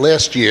addressed it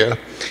last year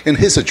in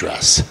his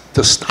address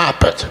to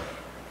stop it.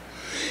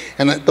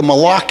 And the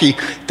malarkey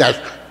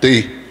that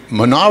the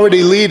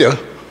minority leader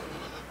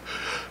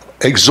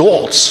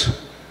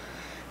exalts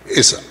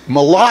is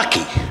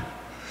malarkey.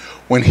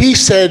 When he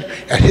said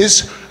at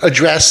his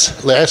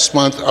address last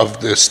month of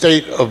the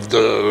state of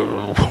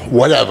the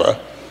whatever,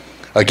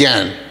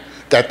 again,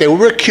 that they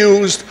were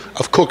accused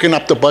of cooking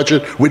up the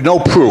budget with no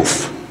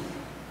proof.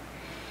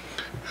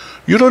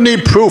 You don't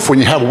need proof when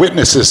you have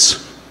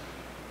witnesses.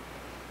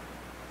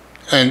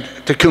 And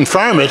to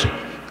confirm it,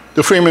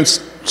 the Freeman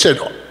said,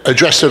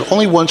 addressed it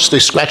only once they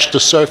scratched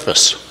the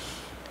surface.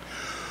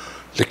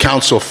 The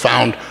council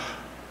found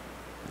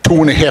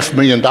 $2.5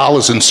 million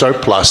in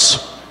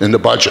surplus in the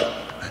budget.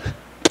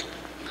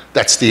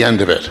 That's the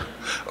end of it.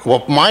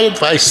 Well, my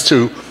advice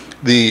to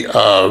the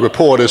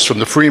reporters from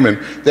the Freeman,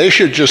 they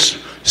should just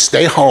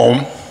stay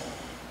home,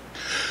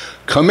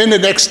 come in the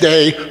next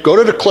day, go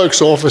to the clerk's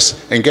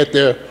office and get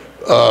their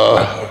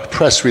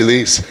press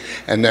release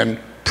and then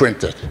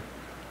print it.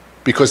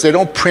 Because they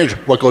don't print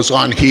what goes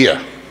on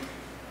here.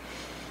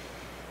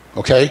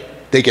 Okay?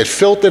 They get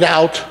filtered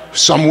out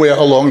somewhere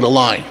along the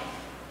line.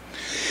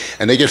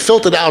 And they get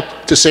filtered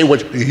out to say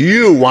what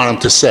you want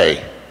them to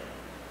say.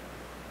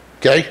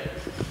 Okay?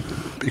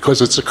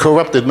 Because it's a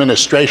corrupt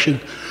administration.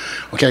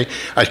 Okay?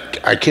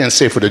 I can't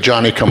say for the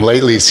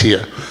Johnny-come-latelys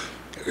here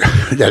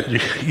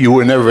that you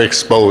were never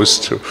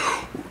exposed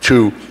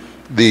to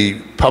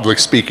the public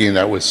speaking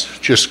that was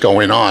just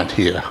going on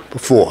here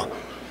before.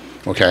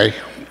 Okay?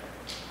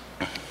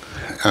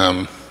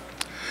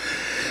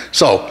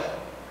 So,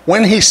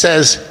 when he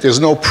says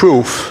there's no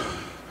proof,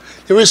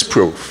 there is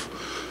proof,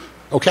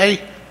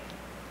 okay?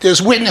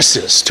 There's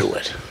witnesses to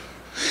it.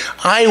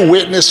 I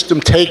witnessed them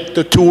take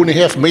the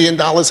 $2.5 million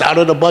out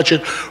of the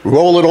budget,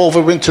 roll it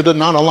over into the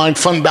non-aligned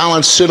fund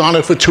balance, sit on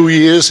it for 2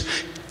 years,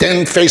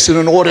 then facing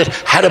an audit,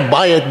 had to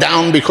buy it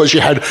down because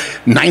you had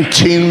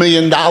 $19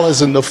 million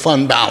in the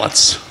fund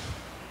balance.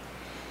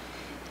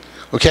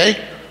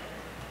 Okay?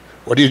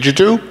 What did you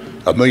do?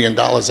 $1 million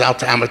out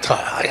to amortize.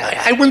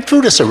 I went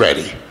through this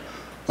already.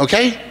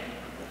 Okay?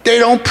 They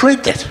don't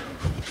print it.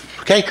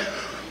 Okay?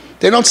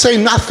 They don't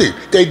say nothing.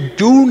 They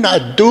do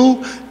not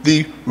do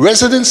the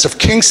residents of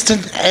Kingston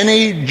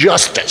any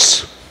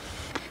justice.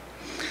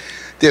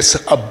 There's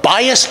a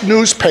biased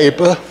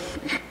newspaper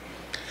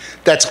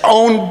that's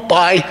owned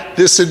by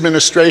this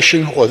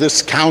administration or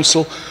this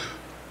council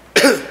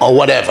or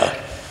whatever.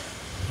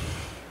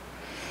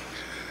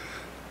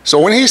 So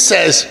when he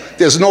says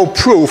there's no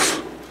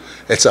proof,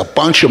 it's a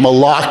bunch of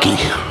malarkey.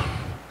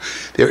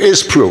 There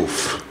is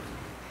proof.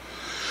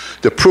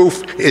 The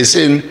proof is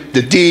in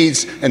the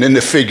deeds and in the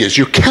figures.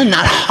 You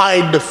cannot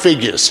hide the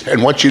figures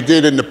and what you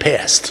did in the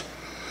past.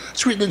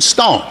 It's written in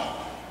stone.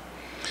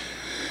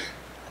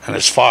 And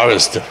as far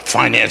as the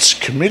Finance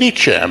Committee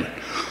Chairman,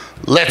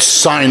 let's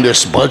sign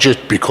this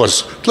budget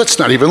because let's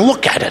not even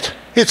look at it.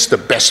 It's the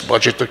best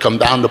budget to come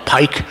down the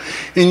pike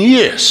in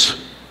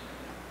years.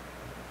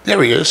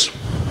 There he is,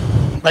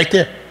 right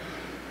there.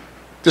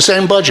 The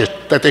same budget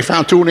that they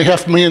found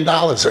 $2.5 million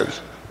in.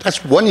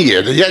 That's 1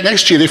 year. The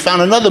next year they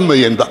found another $1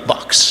 million.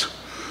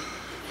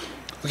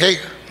 Okay?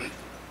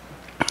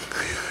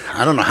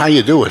 I don't know how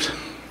you do it,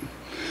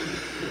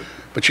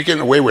 but you're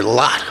getting away with a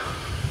lot.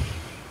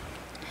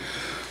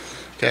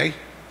 Okay?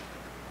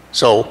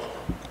 So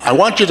I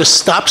want you to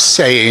stop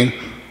saying,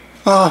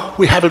 oh,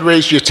 we haven't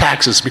raised your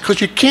taxes,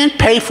 because you can't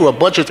pay for a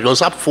budget that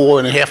goes up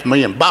 $4.5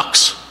 million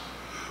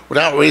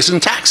without raising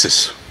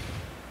taxes.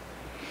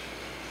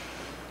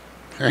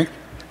 Okay?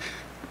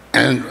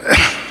 And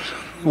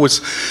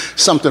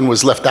something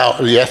was left out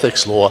of the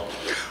ethics law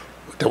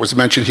that was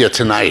mentioned here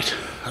tonight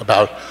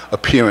about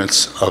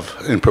appearance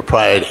of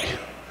impropriety.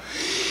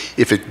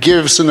 If it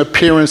gives an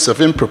appearance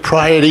of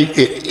impropriety,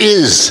 it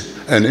is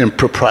an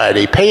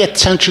impropriety. Pay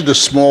attention to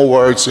small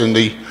words in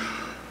the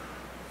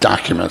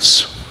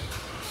documents.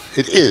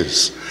 It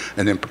is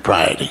an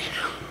impropriety,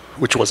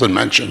 which wasn't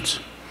mentioned.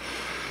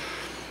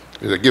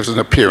 If it gives an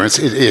appearance,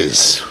 it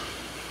is.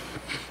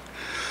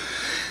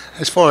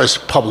 As far as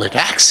public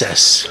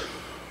access,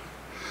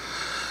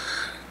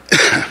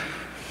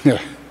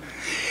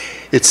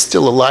 it's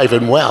still alive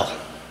and well.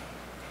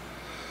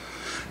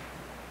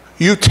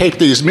 You tape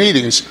these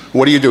meetings,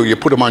 what do? You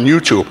put them on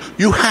YouTube.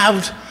 You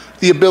have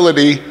the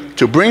ability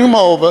to bring them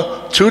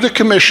over to the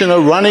commissioner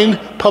running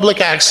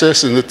public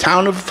access in the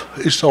town of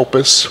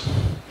Esopus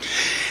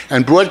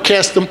and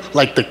broadcast them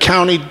like the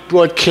county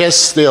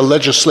broadcasts their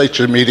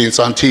legislature meetings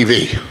on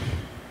TV.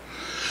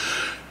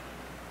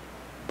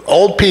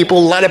 Old people, a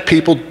lot of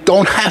people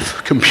don't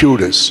have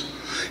computers.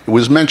 It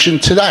was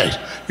mentioned tonight.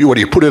 What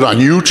do you put it on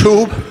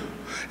YouTube?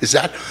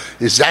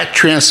 Is that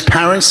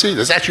transparency?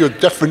 Is that your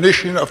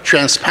definition of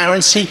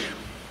transparency?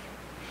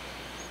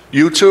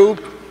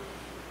 YouTube?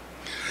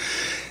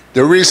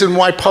 The reason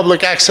why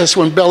public access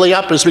went belly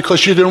up is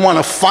because you didn't want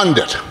to fund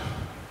it.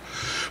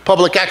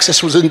 Public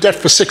access was in debt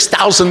for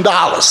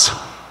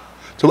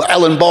 $6,000 to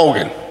Ellen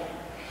Bogan.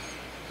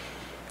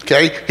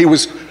 Okay? He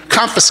was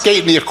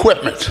confiscating the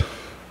equipment.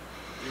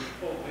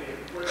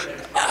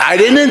 I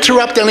didn't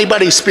interrupt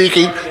anybody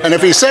speaking, and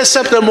if he says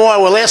something more, I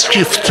will ask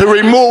you to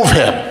remove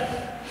him.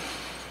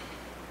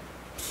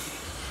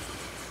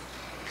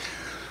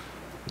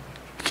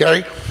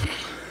 Okay?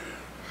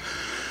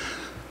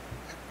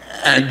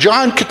 And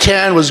John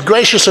Catan was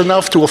gracious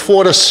enough to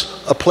afford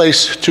us a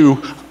place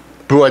to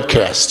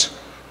broadcast.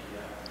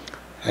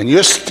 And you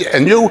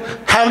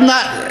have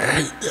not,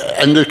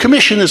 and the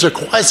commission is a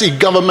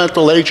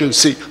quasi-governmental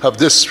agency of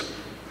this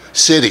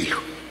city.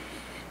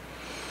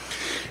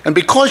 And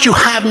because you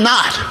have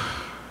not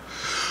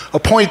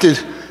appointed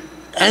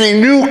any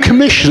new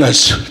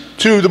commissioners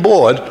to the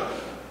board,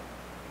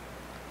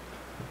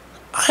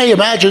 I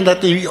imagine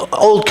that the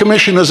old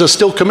commissioners are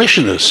still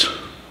commissioners.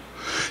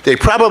 They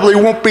probably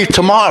won't be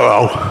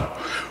tomorrow,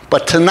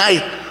 but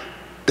tonight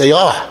they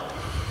are.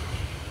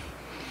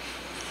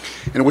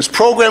 And it was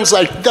programs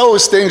like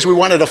those things we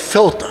wanted to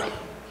filter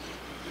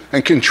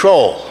and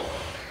control,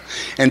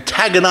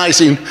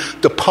 antagonizing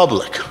the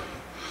public.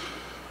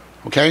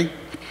 Okay?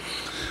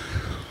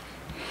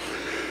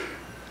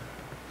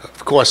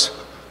 Of course,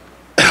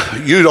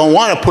 you don't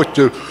want to put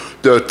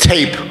the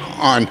tape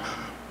on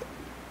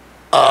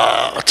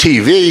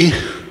TV.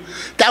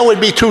 That would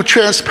be too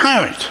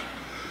transparent.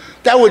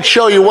 That would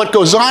show you what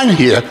goes on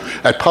here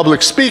at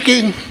public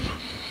speaking,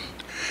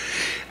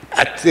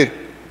 at the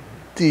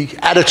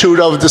attitude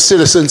of the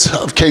citizens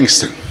of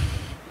Kingston.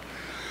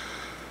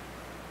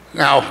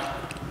 Now,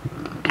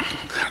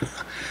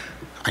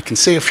 I can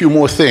say a few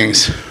more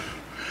things,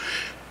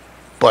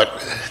 but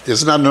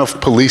there's not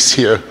enough police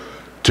here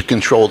to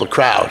control the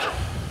crowd.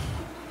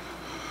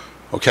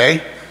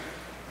 Okay?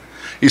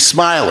 He's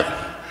smiling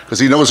because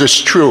he knows it's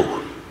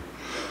true.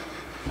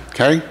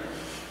 Okay?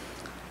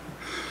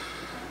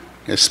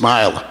 He's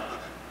smiling.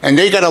 And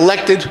they got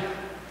elected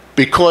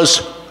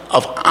because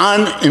of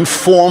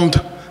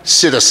uninformed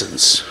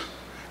citizens.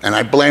 And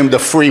I blame the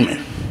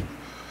freemen.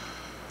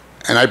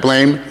 And I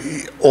blame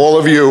all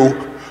of you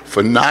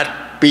for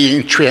not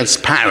being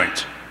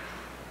transparent.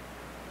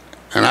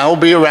 And I will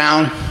be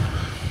around.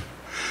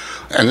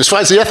 And as far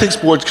as the ethics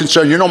board is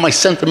concerned, you know my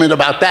sentiment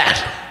about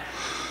that.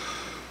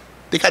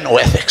 They got no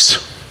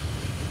ethics.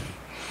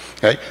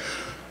 Okay?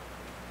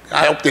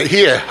 I hope they're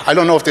here. I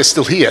don't know if they're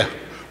still here,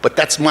 but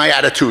that's my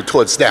attitude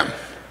towards them.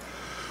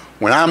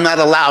 When I'm not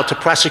allowed to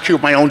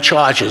prosecute my own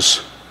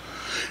charges,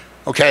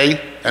 okay,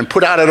 and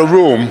put out of the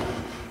room,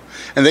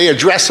 and they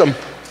address them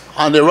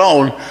on their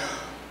own,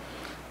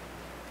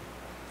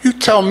 you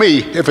tell me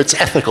if it's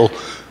ethical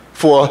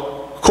for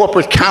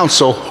corporate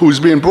counsel who's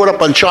being brought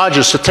up on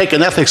charges to take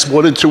an ethics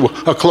board into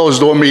a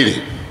closed-door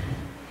meeting.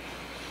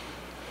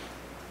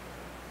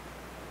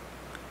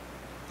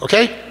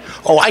 Okay?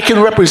 Oh, I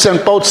can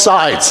represent both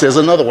sides. There's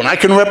another one. I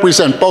can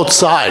represent both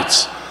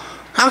sides.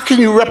 How can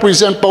you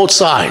represent both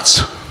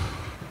sides?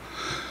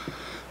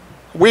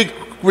 We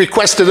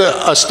requested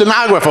a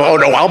stenographer. Oh,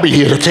 no, I'll be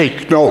here to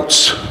take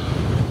notes.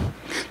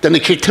 Then they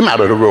kicked him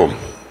out of the room.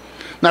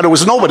 Now, there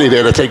was nobody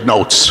there to take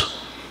notes.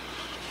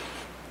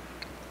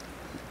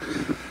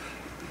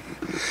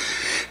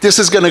 This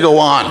is going to go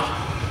on,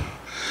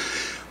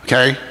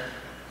 okay?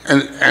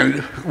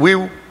 And we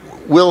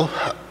will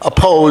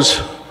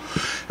oppose,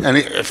 and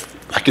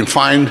if I can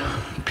find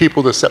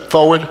people to step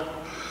forward,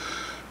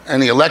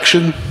 any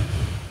election,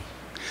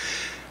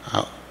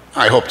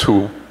 I hope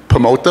to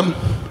promote them.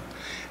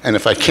 And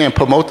if I can't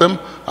promote them,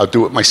 I'll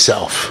do it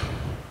myself.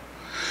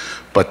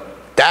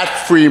 But that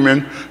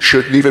Freeman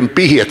shouldn't even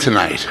be here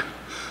tonight.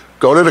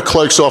 Go to the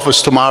clerk's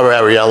office tomorrow,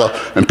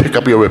 Ariella, and pick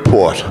up your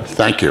report.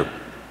 Thank you.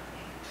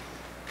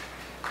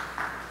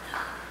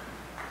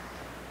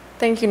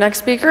 Thank you. Next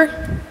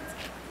speaker.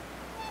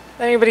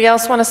 Anybody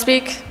else want to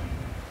speak?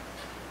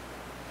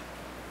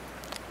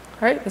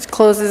 All right, this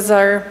closes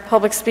our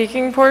public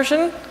speaking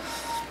portion.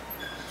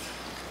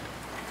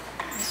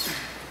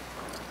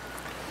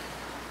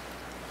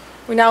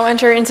 We now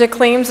enter into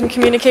claims and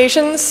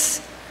communications.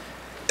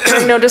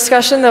 During no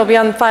discussion, they'll be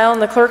on file in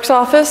the clerk's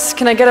office.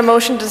 Can I get a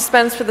motion to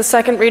dispense with the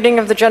second reading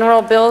of the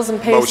general bills and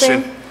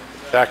pacing? Motion.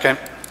 Second.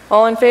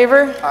 All in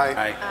favor?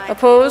 Aye.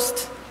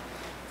 Opposed?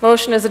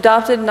 Motion is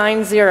adopted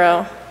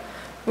 9-0.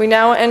 We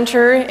now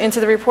enter into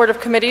the report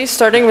of committees,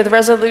 starting with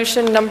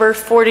resolution number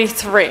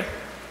 43.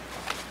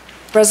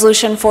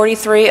 Resolution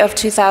 43 of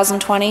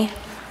 2020,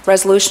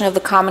 resolution of the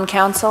Common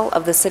Council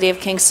of the City of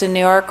Kingston,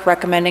 New York,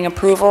 recommending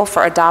approval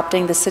for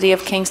adopting the City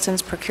of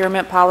Kingston's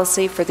procurement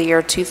policy for the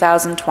year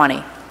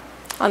 2020.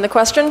 On the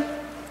question?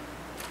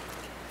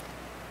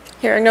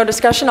 Hearing no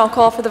discussion, I'll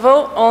call for the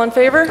vote. All in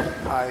favor?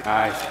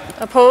 Aye.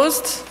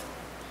 Opposed?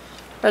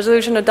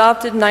 Resolution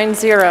adopted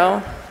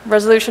 9-0.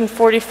 Resolution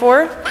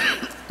 44.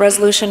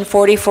 Resolution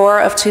 44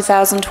 of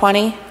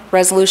 2020,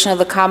 resolution of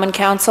the Common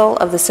Council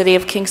of the City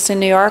of Kingston,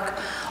 New York,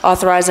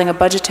 authorizing a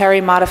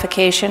budgetary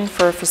modification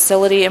for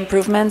facility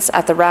improvements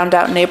at the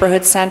Rondout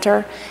Neighborhood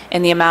Center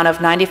in the amount of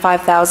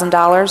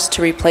 $95,000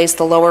 to replace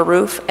the lower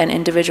roof and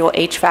individual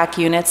HVAC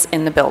units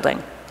in the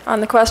building. On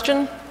the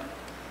question?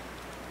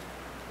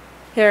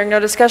 Hearing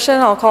no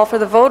discussion, I'll call for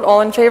the vote.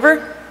 All in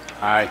favor?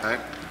 Aye.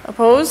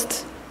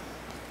 Opposed?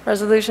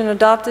 Resolution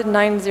adopted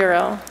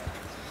 9-0.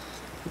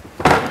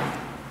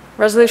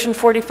 Resolution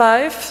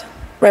 45.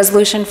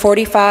 Resolution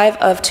 45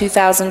 of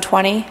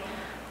 2020,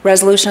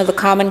 resolution of the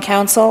Common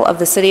Council of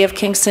the City of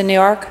Kingston, New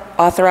York,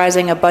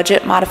 authorizing a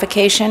budget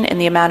modification in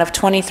the amount of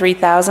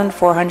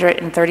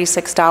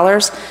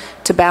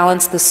 $23,436 to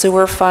balance the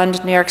sewer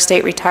fund New York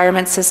State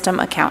Retirement System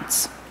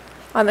accounts.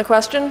 On the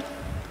question?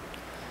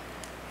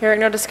 Hearing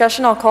no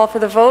discussion, I'll call for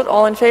the vote.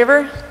 All in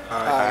favor?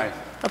 Aye.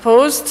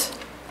 Opposed?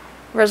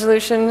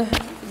 Resolution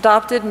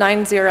adopted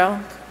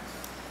 9-0.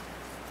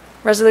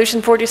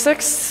 Resolution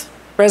 46.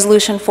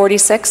 Resolution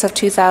 46 of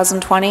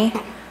 2020,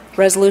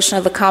 resolution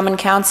of the Common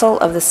Council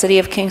of the City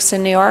of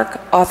Kingston, New York,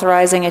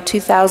 authorizing a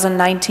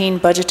 2019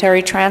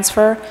 budgetary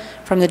transfer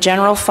from the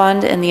general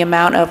fund in the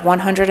amount of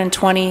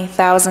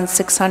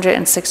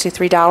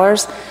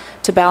 $120,663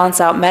 to balance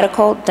out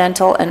medical,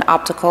 dental, and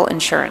optical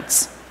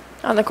insurance.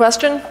 On the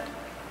question?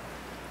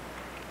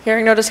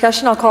 Hearing no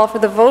discussion, I'll call for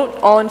the vote.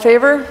 All in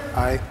favor?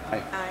 Aye.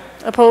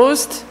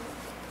 Opposed?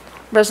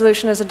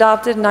 Resolution is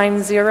adopted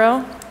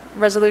 9-0.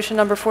 Resolution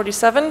number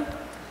 47.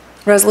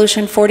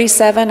 Resolution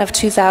 47 of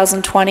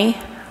 2020,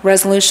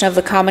 resolution of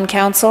the Common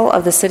Council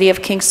of the City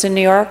of Kingston,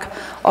 New York,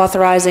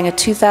 authorizing a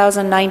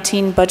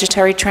 2019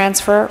 budgetary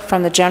transfer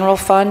from the general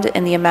fund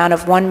in the amount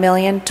of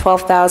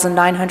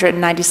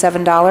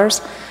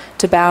 $1,012,997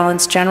 to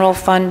balance general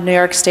fund New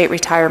York State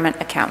retirement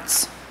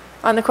accounts.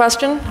 On the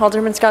question,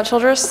 Alderman Scott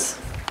Childress.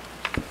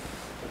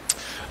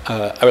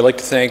 I would like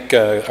to thank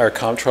our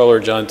Comptroller,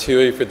 John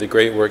Eteu'y, for the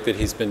great work that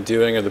he's been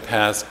doing over the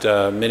past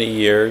many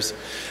years.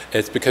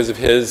 It's because of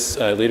his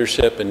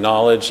leadership and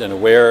knowledge and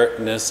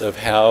awareness of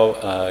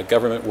how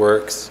government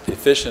works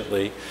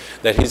efficiently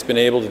that he's been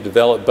able to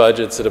develop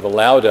budgets that have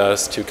allowed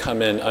us to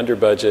come in under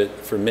budget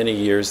for many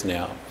years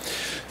now.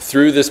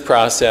 Through this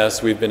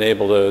process, we've been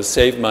able to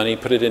save money,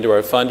 put it into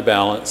our fund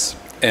balance,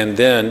 and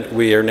then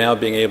we are now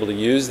being able to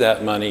use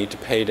that money to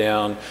pay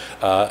down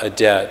a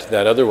debt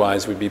that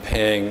otherwise we'd be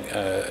paying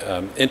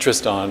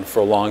interest on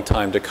for a long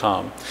time to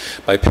come.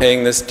 By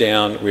paying this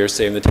down, we are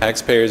saving the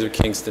taxpayers of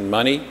Kingston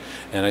money,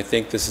 and I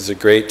think this is a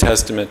great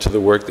testament to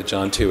the work that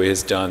John Eteu'y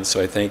has done,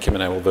 so I thank him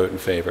and I will vote in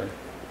favor.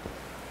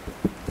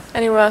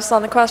 Anyone else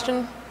on the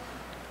question?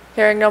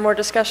 Hearing no more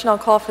discussion, I'll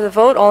call for the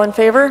vote. All in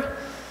favor?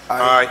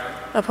 Aye.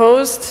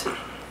 Opposed?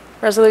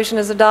 Resolution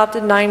is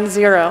adopted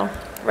 9-0.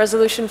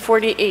 Resolution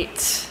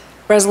 48.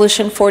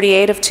 Resolution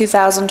 48 of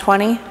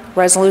 2020,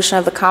 resolution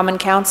of the Common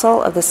Council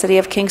of the City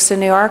of Kingston,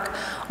 New York,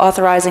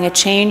 authorizing a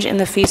change in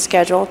the fee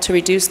schedule to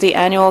reduce the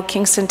annual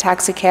Kingston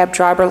taxicab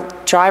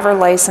driver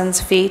license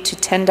fee to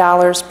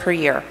 $10 per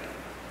year.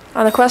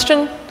 On the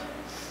question,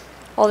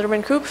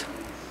 Alderman Coop.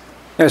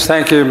 Yes,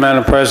 thank you,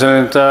 Madam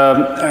President.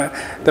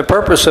 The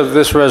purpose of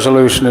this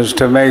resolution is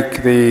to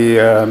make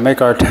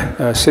our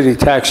city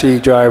taxi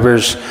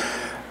drivers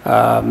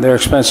their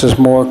expenses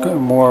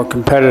more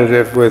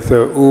competitive with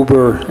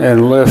Uber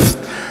and Lyft.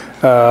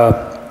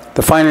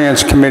 The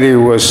Finance Committee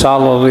was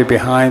solidly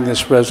behind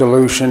this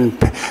resolution,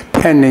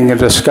 pending a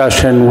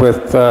discussion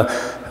with the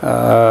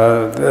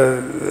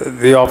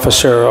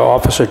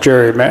Officer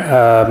Jerry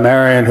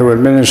Marion, who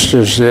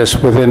administers this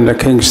within the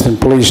Kingston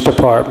Police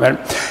Department,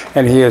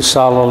 and he is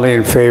solidly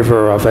in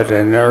favor of it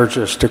and urges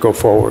us to go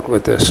forward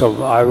with this.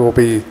 So I will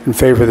be in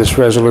favor of this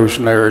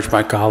resolution. I urge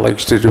my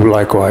colleagues to do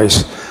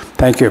likewise.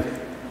 Thank you.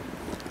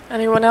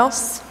 Anyone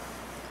else?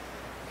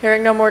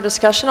 Hearing no more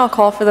discussion, I'll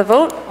call for the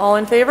vote. All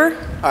in favor?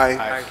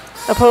 Aye.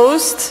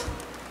 Opposed?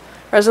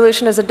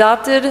 Resolution is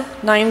adopted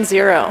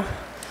 9-0.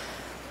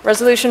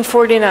 Resolution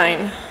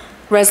 49.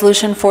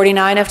 Resolution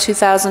 49 of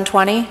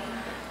 2020,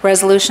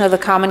 resolution of the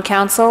Common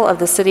Council of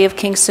the City of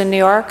Kingston, New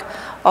York,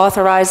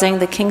 authorizing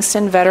the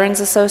Kingston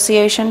Veterans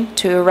Association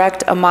to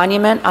erect a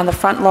monument on the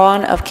front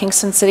lawn of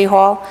Kingston City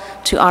Hall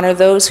to honor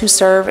those who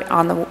serve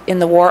in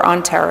the war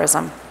on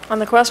terrorism. On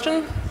the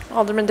question,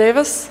 Alderman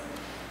Davis.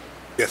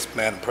 Yes,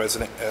 Madam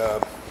President.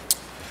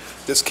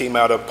 This came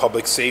out of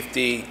Public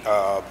Safety,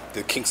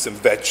 the Kingston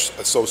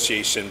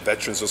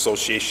Veterans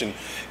Association,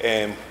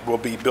 and we'll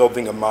be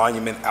building a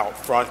monument out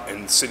front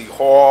in City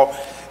Hall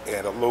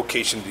and a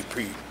location to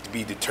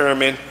be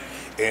determined,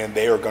 and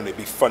they are going to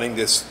be funding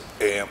this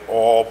and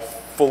all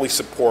fully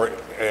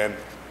support, and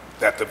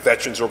that the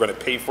veterans are going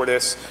to pay for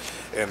this,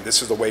 and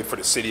this is a way for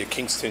the City of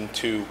Kingston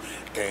to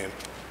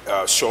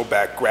show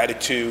back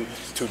gratitude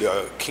to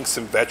the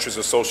Kingston Veterans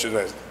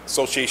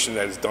Association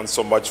that has done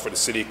so much for the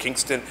City of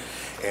Kingston.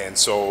 And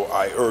so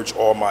I urge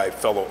all my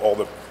fellow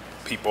alder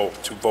people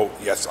to vote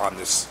yes on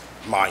this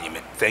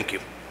monument. Thank you.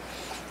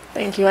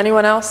 Thank you.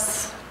 Anyone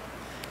else?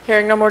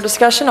 Hearing no more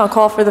discussion, I'll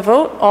call for the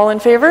vote. All in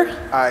favor?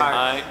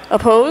 Aye.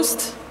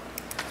 Opposed?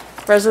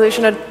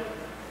 Resolution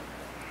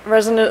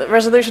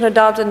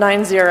adopted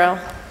 9-0.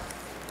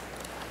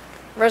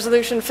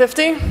 Resolution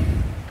 50.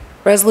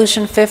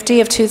 Resolution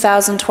 50 of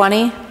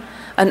 2020,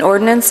 an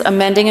ordinance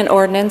amending an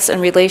ordinance in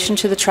relation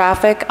to the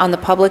traffic on the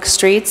public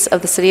streets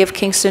of the City of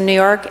Kingston, New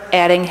York,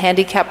 adding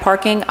handicap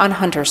parking on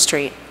Hunter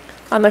Street.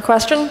 On the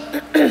question,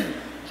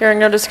 hearing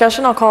no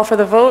discussion, I'll call for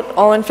the vote.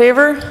 All in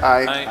favor?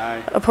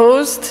 Aye.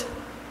 Opposed?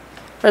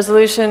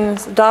 Resolution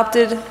is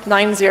adopted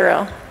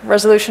 9-0.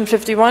 Resolution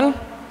 51.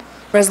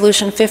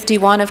 Resolution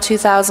 51 of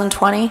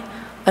 2020,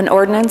 an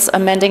ordinance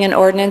amending an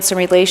ordinance in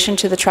relation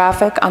to the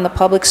traffic on the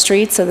public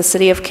streets of the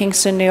City of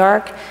Kingston, New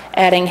York,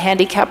 adding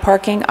handicap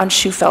parking on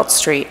Schufelt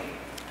Street.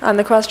 On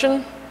the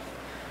question,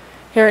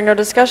 hearing no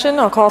discussion,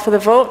 I'll call for the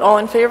vote. All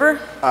in favor?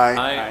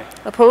 Aye.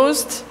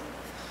 Opposed?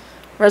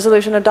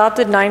 Resolution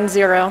adopted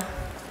 9-0.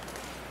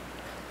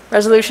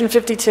 Resolution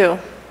 52.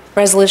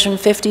 Resolution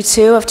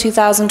 52 of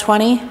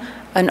 2020,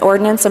 an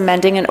ordinance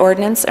amending an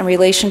ordinance in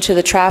relation to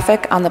the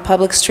traffic on the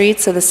public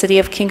streets of the City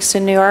of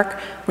Kingston, New York,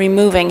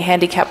 removing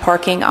handicap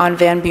parking on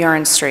Van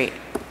Buren Street.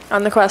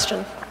 On the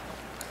question,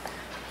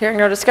 hearing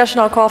no discussion,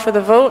 I'll call for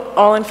the vote.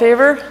 All in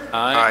favor?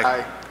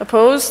 Aye.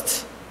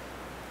 Opposed?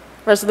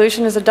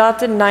 Resolution is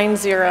adopted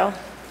 9-0.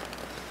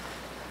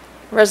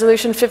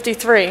 Resolution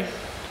 53.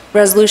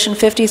 Resolution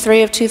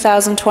 53 of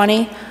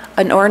 2020,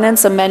 an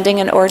ordinance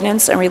amending an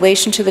ordinance in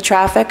relation to the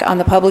traffic on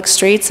the public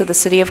streets of the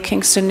City of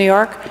Kingston, New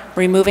York,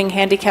 removing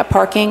handicap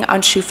parking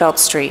on Schufelt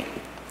Street.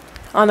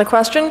 On the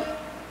question,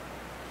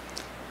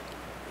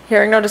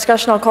 hearing no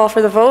discussion, I'll call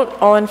for the vote.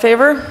 All in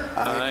favor?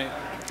 Aye.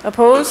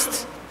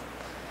 Opposed?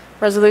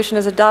 Resolution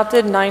is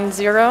adopted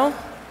 9-0.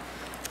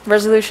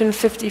 Resolution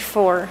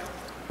 54.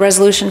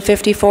 Resolution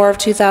 54 of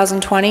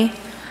 2020,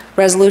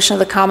 resolution of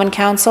the Common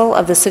Council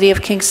of the City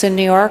of Kingston,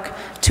 New York,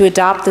 to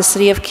adopt the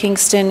City of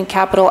Kingston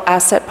Capital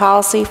Asset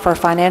Policy for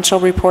financial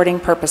reporting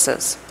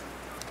purposes.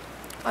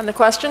 On the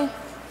question,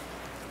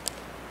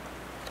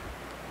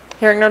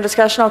 hearing no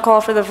discussion, I'll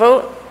call for the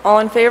vote. All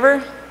in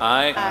favor?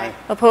 Aye.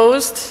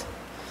 Opposed?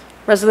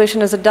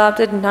 Resolution is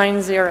adopted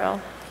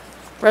 9-0.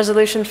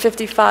 Resolution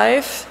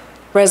 55.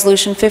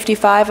 Resolution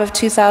 55 of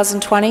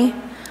 2020,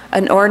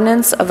 an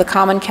ordinance of the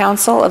Common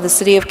Council of the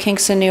City of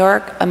Kingston, New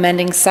York,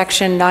 amending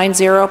Section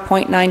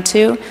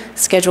 90.92,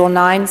 Schedule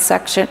 9,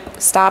 Section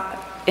Stop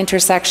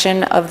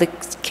Intersection of the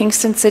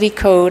Kingston City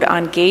Code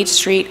on Gage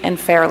Street and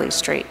Fairley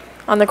Street.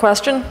 On the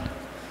question,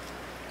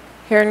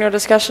 hearing no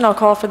discussion, I'll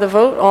call for the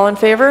vote. All in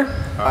favor?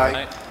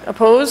 Aye.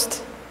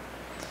 Opposed?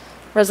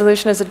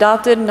 Resolution is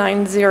adopted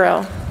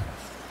 9-0.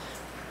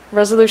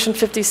 Resolution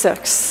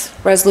 56.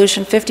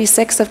 Resolution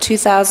 56 of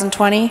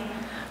 2020,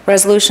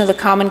 resolution of the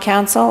Common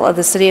Council of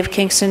the City of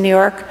Kingston, New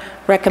York,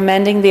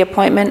 recommending the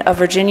appointment of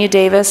Virginia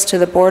Davis to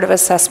the Board of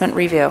Assessment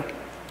Review.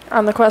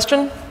 On the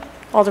question,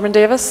 Alderman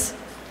Davis.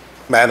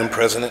 Madam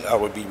President, I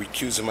would be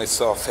recusing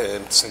myself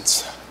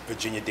since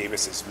Virginia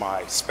Davis is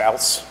my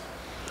spouse.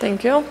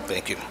 Thank you.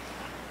 Thank you.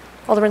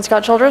 Alderman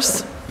Scott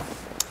Childress.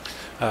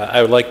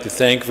 I would like to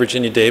thank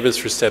Virginia Davis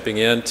for stepping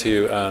in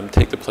to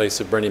take the place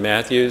of Bernie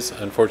Matthews.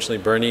 Unfortunately,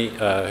 Bernie,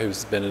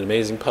 who's been an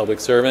amazing public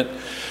servant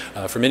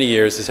for many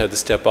years, has had to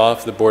step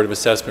off the Board of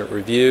Assessment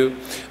Review.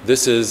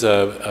 This is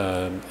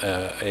a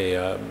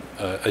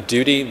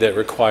duty that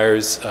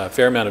requires a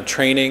fair amount of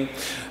training,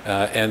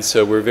 and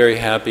so we're very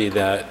happy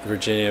that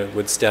Virginia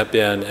would step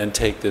in and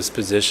take this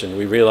position.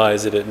 We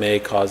realize that it may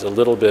cause a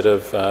little bit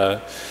of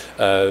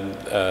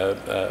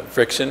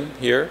friction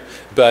here,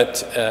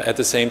 but at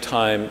the same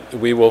time,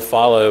 we will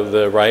follow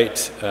the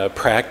right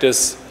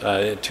practice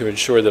to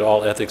ensure that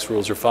all ethics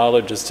rules are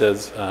followed, just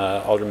as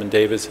Alderman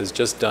Davis has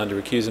just done to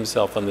recuse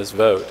himself on this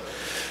vote.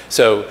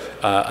 So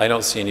I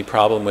don't see any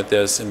problem with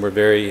this, and we're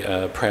very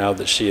proud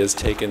that she has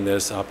taken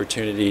this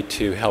opportunity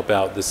to help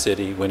out the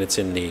city when it's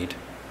in need.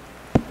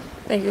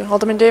 Thank you.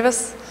 Alderman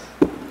Davis.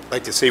 I'd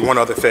like to say one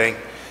other thing.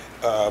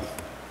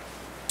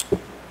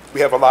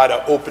 we have a lot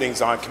of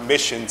openings on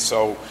commissions,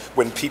 so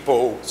when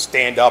people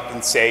stand up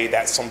and say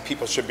that some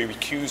people should be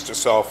recused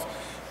themselves,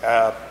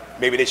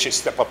 maybe they should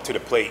step up to the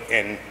plate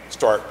and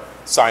start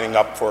signing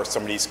up for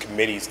some of these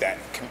committees,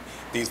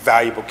 these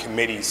valuable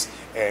committees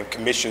and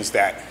commissions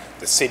that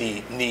the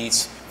city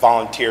needs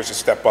volunteers to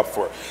step up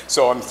for.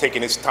 So I'm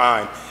taking this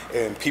time,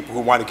 and people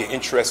who want to get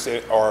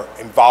interested or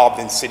involved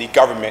in city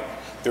government,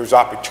 there's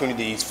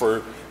opportunities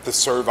to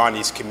serve on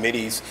these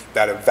committees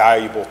that are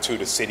valuable to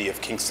the city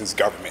of Kingston's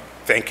government.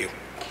 Thank you.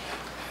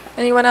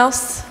 Anyone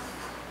else?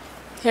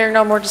 Hearing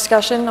no more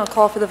discussion, I'll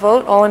call for the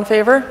vote. All in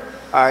favor?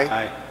 Aye.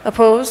 Aye.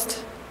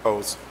 Opposed?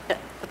 Opposed.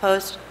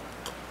 Opposed?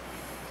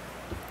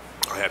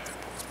 I have to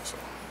oppose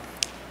myself.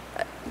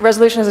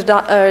 Resolution is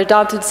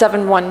adopted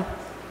 7-1.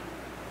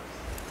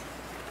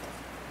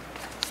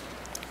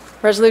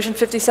 Resolution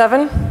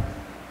 57.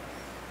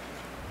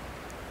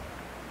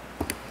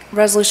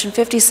 Resolution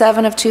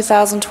 57 of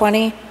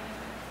 2020,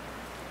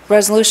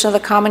 resolution of the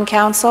Common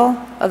Council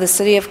of the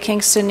City of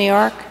Kingston, New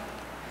York,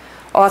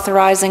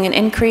 authorizing an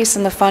increase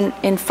in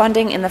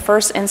funding in the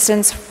first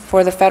instance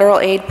for the federal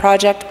aid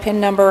project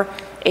PIN number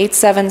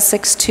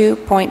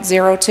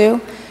 8762.02,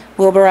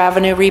 Wilbur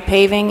Avenue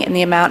repaving in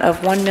the amount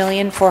of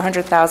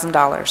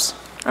 $1,400,000.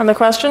 On the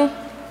question,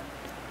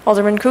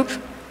 Alderman Coop.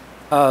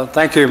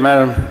 Thank you,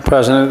 Madam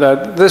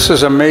President. This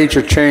is a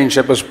major change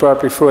that was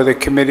brought before the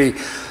committee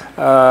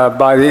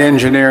by the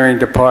engineering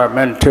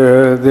department.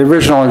 The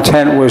original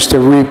intent was to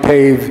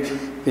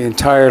repave the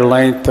entire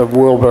length of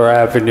Wilbur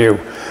Avenue.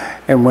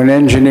 And when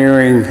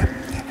engineering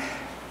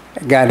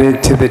got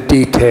into the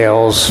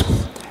details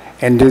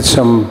and did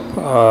some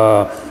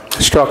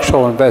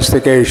structural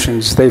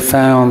investigations, they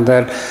found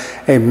that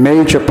a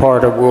major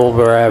part of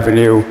Wilbur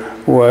Avenue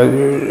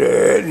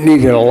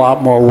needed a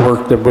lot more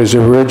work than was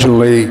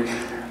originally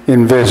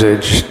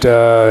envisaged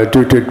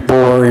due to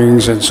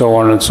borings and so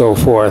on and so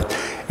forth.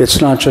 It's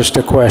not just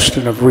a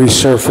question of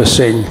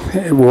resurfacing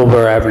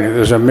Wilbur Avenue.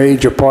 There's a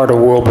major part of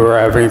Wilbur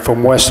Avenue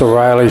from West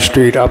O'Reilly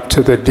Street up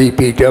to the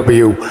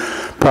DPW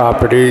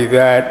property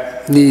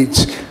that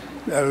needs,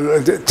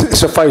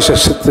 suffice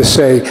it to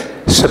say,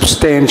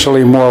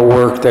 substantially more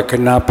work that could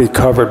not be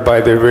covered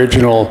by the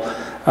original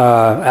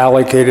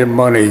allocated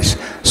monies.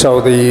 So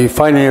the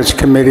Finance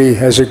Committee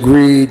has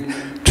agreed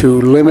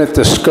to limit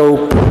the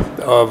scope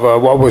of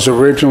what was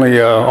originally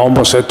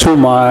almost a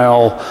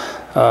 2-mile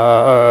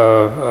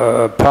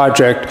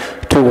project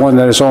to one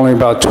that is only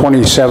about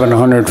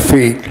 2,700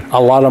 feet. A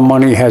lot of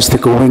money has to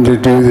go in to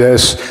do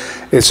this.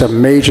 It's a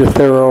major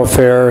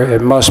thoroughfare.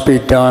 It must be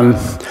done.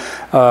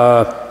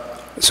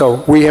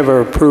 So we have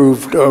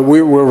approved,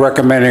 we're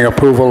recommending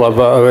approval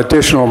of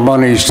additional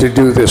monies to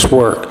do this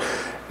work.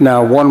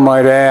 Now, one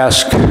might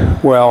ask,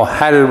 well,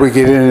 how did we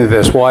get into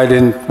this? Why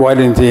didn't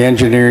the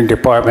engineering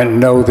department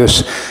know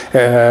this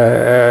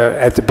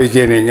at the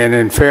beginning? And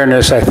in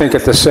fairness, I think I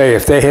have to say,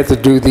 if they had to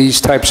do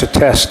these types of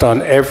tests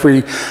on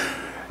every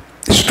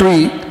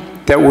street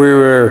that we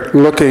were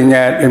looking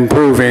at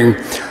improving,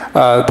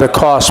 the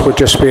cost would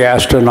just be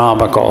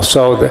astronomical.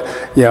 So,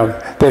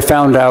 they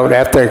found out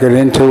after they got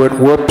into it,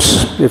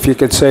 whoops, if you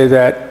could say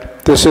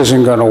that, this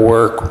isn't going to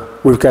work.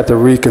 We've got to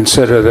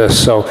reconsider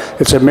this. So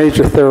it's a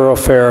major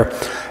thoroughfare.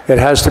 It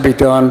has to be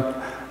done.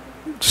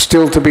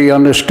 Still to be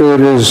understood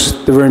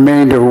is the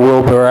remainder of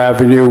Wilbur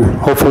Avenue.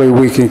 Hopefully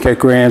we can get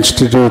grants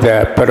to do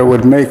that, but it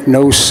would make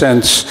no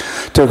sense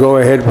to go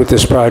ahead with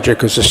this project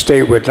because the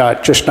state would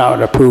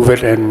not approve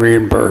it and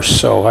reimburse.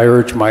 So I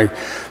urge my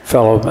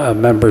fellow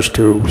members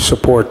to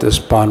support this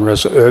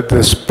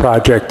this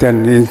project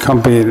and the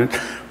accompanying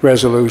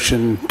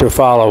resolution to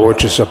follow,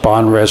 which is a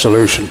bond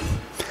resolution.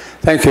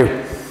 Thank you.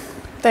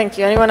 Thank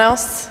you. Anyone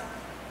else?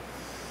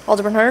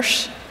 Alderman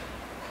Hirsch.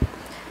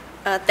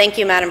 Thank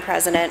you, Madam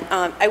President.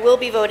 I will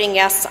be voting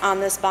yes on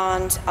this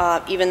bond,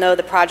 even though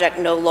the project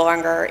no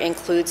longer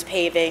includes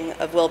paving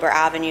of Wilbur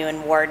Avenue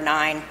in Ward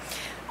 9.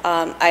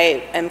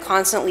 I am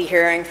constantly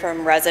hearing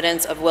from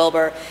residents of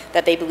Wilbur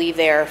that they believe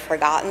they are a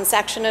forgotten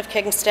section of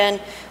Kingston,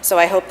 so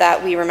I hope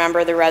that we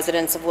remember the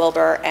residents of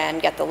Wilbur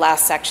and get the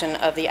last section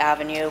of the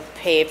avenue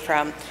paved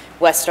from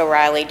West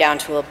O'Reilly down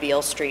to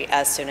Beale Street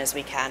as soon as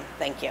we can.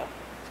 Thank you.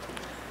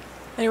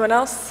 Anyone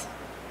else?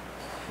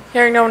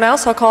 Hearing no one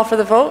else, I'll call for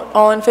the vote.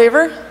 All in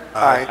favor?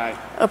 Aye. Aye.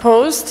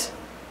 Opposed?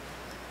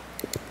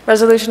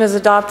 Resolution is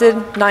adopted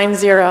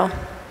 9-0.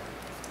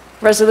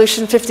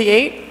 Resolution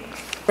 58.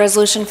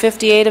 Resolution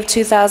 58 of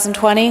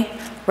 2020,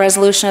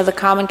 resolution of the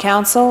Common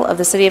Council of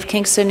the City of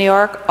Kingston, New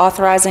York,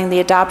 authorizing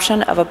the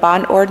adoption of a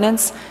bond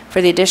ordinance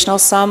for the additional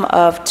sum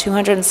of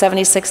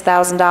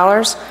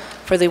 $276,000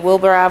 for the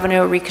Wilbur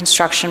Avenue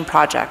reconstruction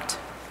project.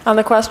 On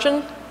the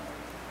question?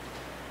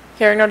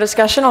 Hearing no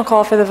discussion, I'll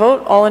call for the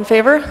vote. All in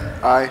favor?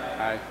 Aye.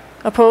 Aye.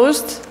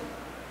 Opposed?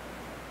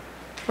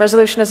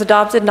 Resolution is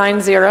adopted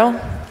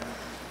 9-0.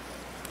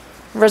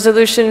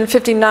 Resolution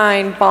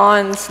 59,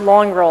 bonds,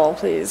 long roll,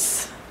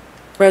 please.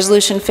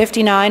 Resolution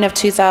 59 of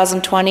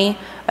 2020,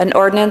 an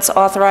ordinance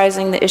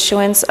authorizing the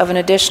issuance of an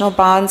additional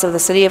bonds of the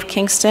City of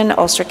Kingston,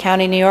 Ulster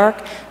County, New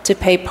York, to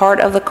pay part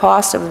of the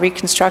cost of the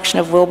reconstruction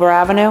of Wilbur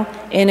Avenue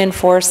in and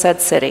for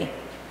said city.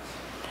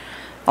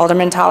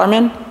 Alderman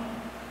Tollerman?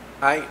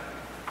 Aye.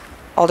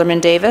 Alderman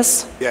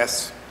Davis?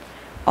 Yes.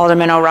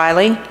 Alderman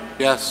O'Reilly?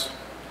 Yes.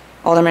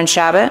 Alderman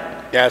Shabbat?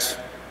 Yes.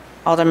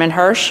 Alderman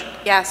Hirsch?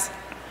 Yes.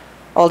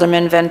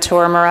 Alderman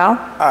Ventura Morel?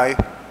 Aye.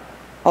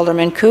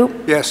 Alderman Coop?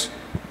 Yes.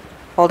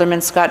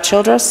 Alderman Scott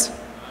Childress?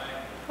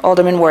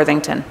 Alderman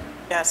Worthington?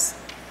 Yes.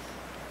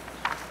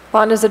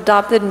 Bond is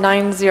adopted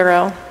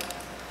 9-0.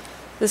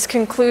 This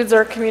concludes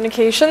our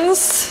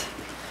communications.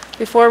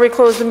 Before we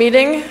close the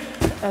meeting,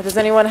 does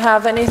anyone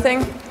have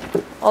anything?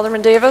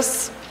 Alderman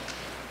Davis?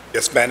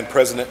 Yes, Madam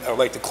President, I'd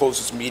like to close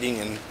this meeting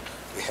in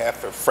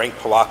behalf of Frank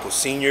Polacco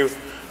Sr.,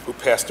 who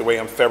passed away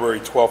on February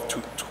 12,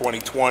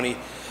 2020,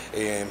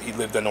 and he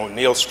lived on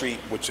O'Neill Street,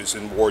 which is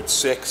in Ward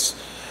 6.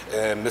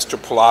 And Mr.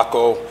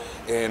 Polacco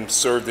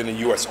served in the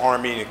U.S.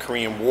 Army in the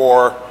Korean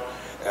War,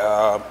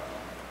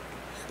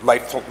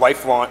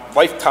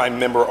 lifetime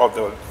member of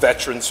the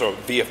Veterans, or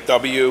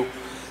VFW,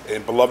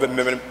 and beloved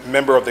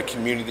member of the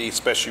community,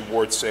 especially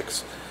Ward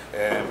 6.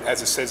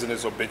 As it says in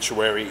his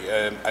obituary,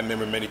 I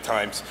remember many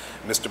times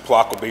Mr.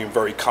 Polacco being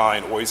very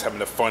kind, always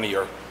having a funny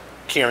or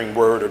caring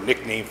word or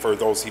nickname for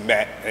those he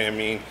met. I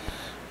mean,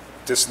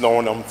 just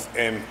knowing him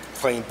and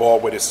playing ball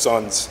with his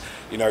sons,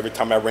 you know, every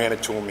time I ran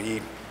into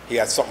him, he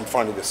had something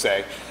funny to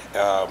say.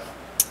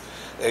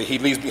 He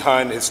leaves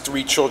behind his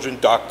 3 children,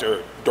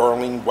 Dr.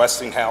 Darlene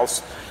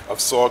Westinghouse of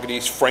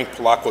Saugerties, Frank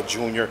Polacco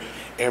Jr.,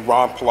 and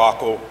Ron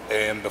Polacco,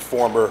 and the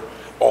former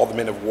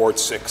alderman of Ward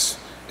 6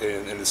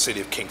 in the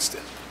city of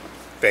Kingston.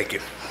 Thank you.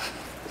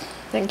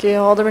 Thank you.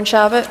 Alderman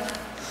Shabbat?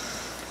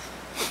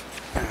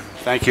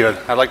 Thank you.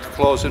 I'd like to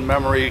close in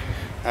memory.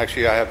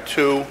 Actually, I have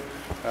 2.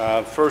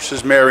 First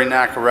is Mary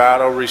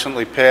Nacarado,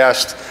 recently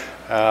passed.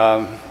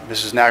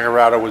 Mrs.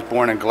 Nacarado was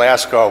born in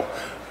Glasgow,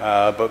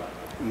 but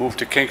moved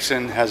to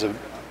Kingston, has an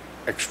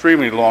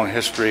extremely long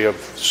history of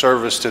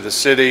service to the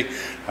city.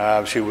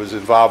 She was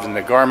involved in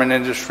the garment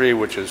industry,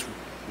 which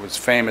was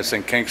famous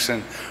in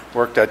Kingston,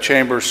 worked at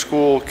Chambers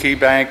School, Key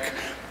Bank.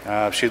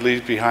 She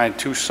leaves behind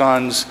 2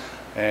 sons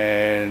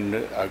and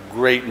a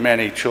great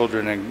many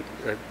children and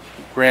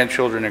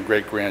grandchildren and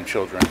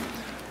great-grandchildren.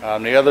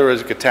 The other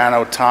is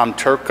Gaetano Tom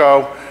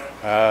Turco.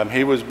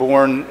 He was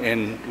born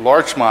in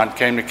Larchmont,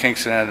 came to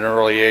Kingston at an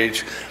early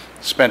age,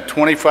 spent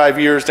 25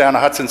 years down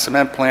at Hudson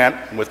Cement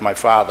Plant with my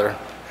father.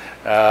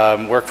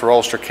 Worked for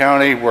Ulster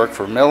County, worked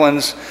for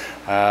Millens,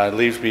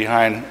 leaves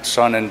behind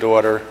son and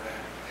daughter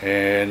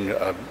and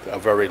a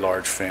very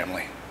large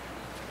family.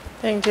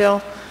 Thank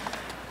you.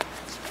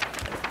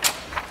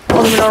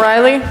 Alderman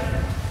O'Reilly?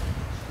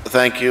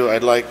 Thank you.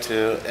 I'd like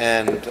to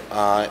end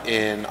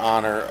in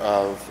honor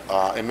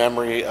of, in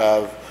memory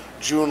of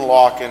June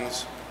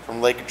Lawkins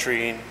from Lake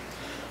Katrine.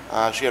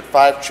 She had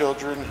 5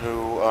 children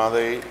who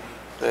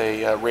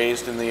they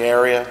raised in the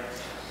area.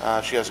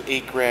 She has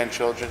 8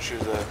 grandchildren.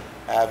 She's an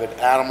avid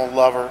animal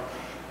lover.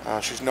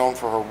 She's known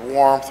for her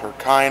warmth, her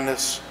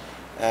kindness,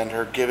 and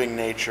her giving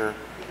nature.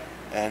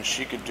 And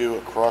she could do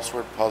a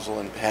crossword puzzle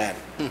in pen.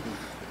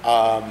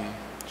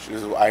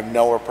 I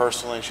know her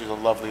personally. She's a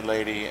lovely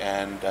lady,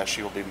 and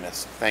she will be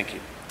missed. Thank you.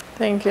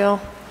 Thank you.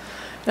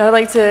 And I'd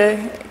like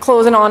to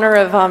close in honor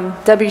of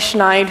Debbie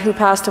Schneid, who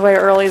passed away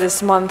early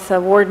this month, a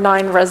Ward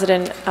 9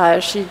 resident.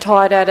 She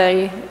taught at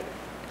a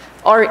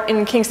art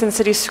in Kingston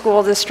City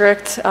School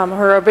District.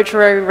 Her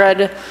obituary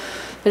read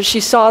that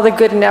she saw the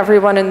good in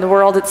everyone in the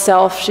world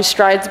itself. She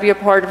strives to be a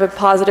part of a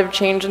positive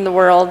change in the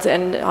world,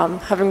 and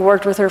having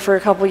worked with her for a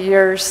couple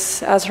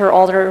years as her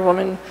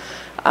alderwoman,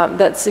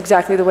 that's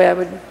exactly the way I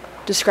would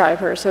describe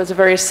her. So it's a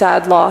very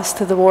sad loss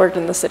to the ward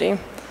and the city.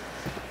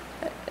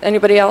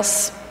 Anybody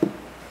else?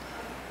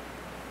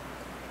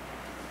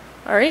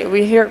 All right,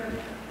 we hear.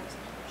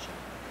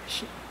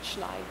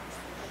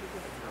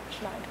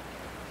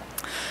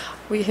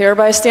 We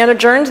hereby stand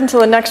adjourned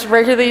until the next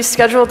regularly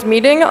scheduled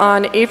meeting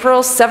on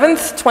April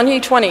 7th,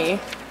 2020.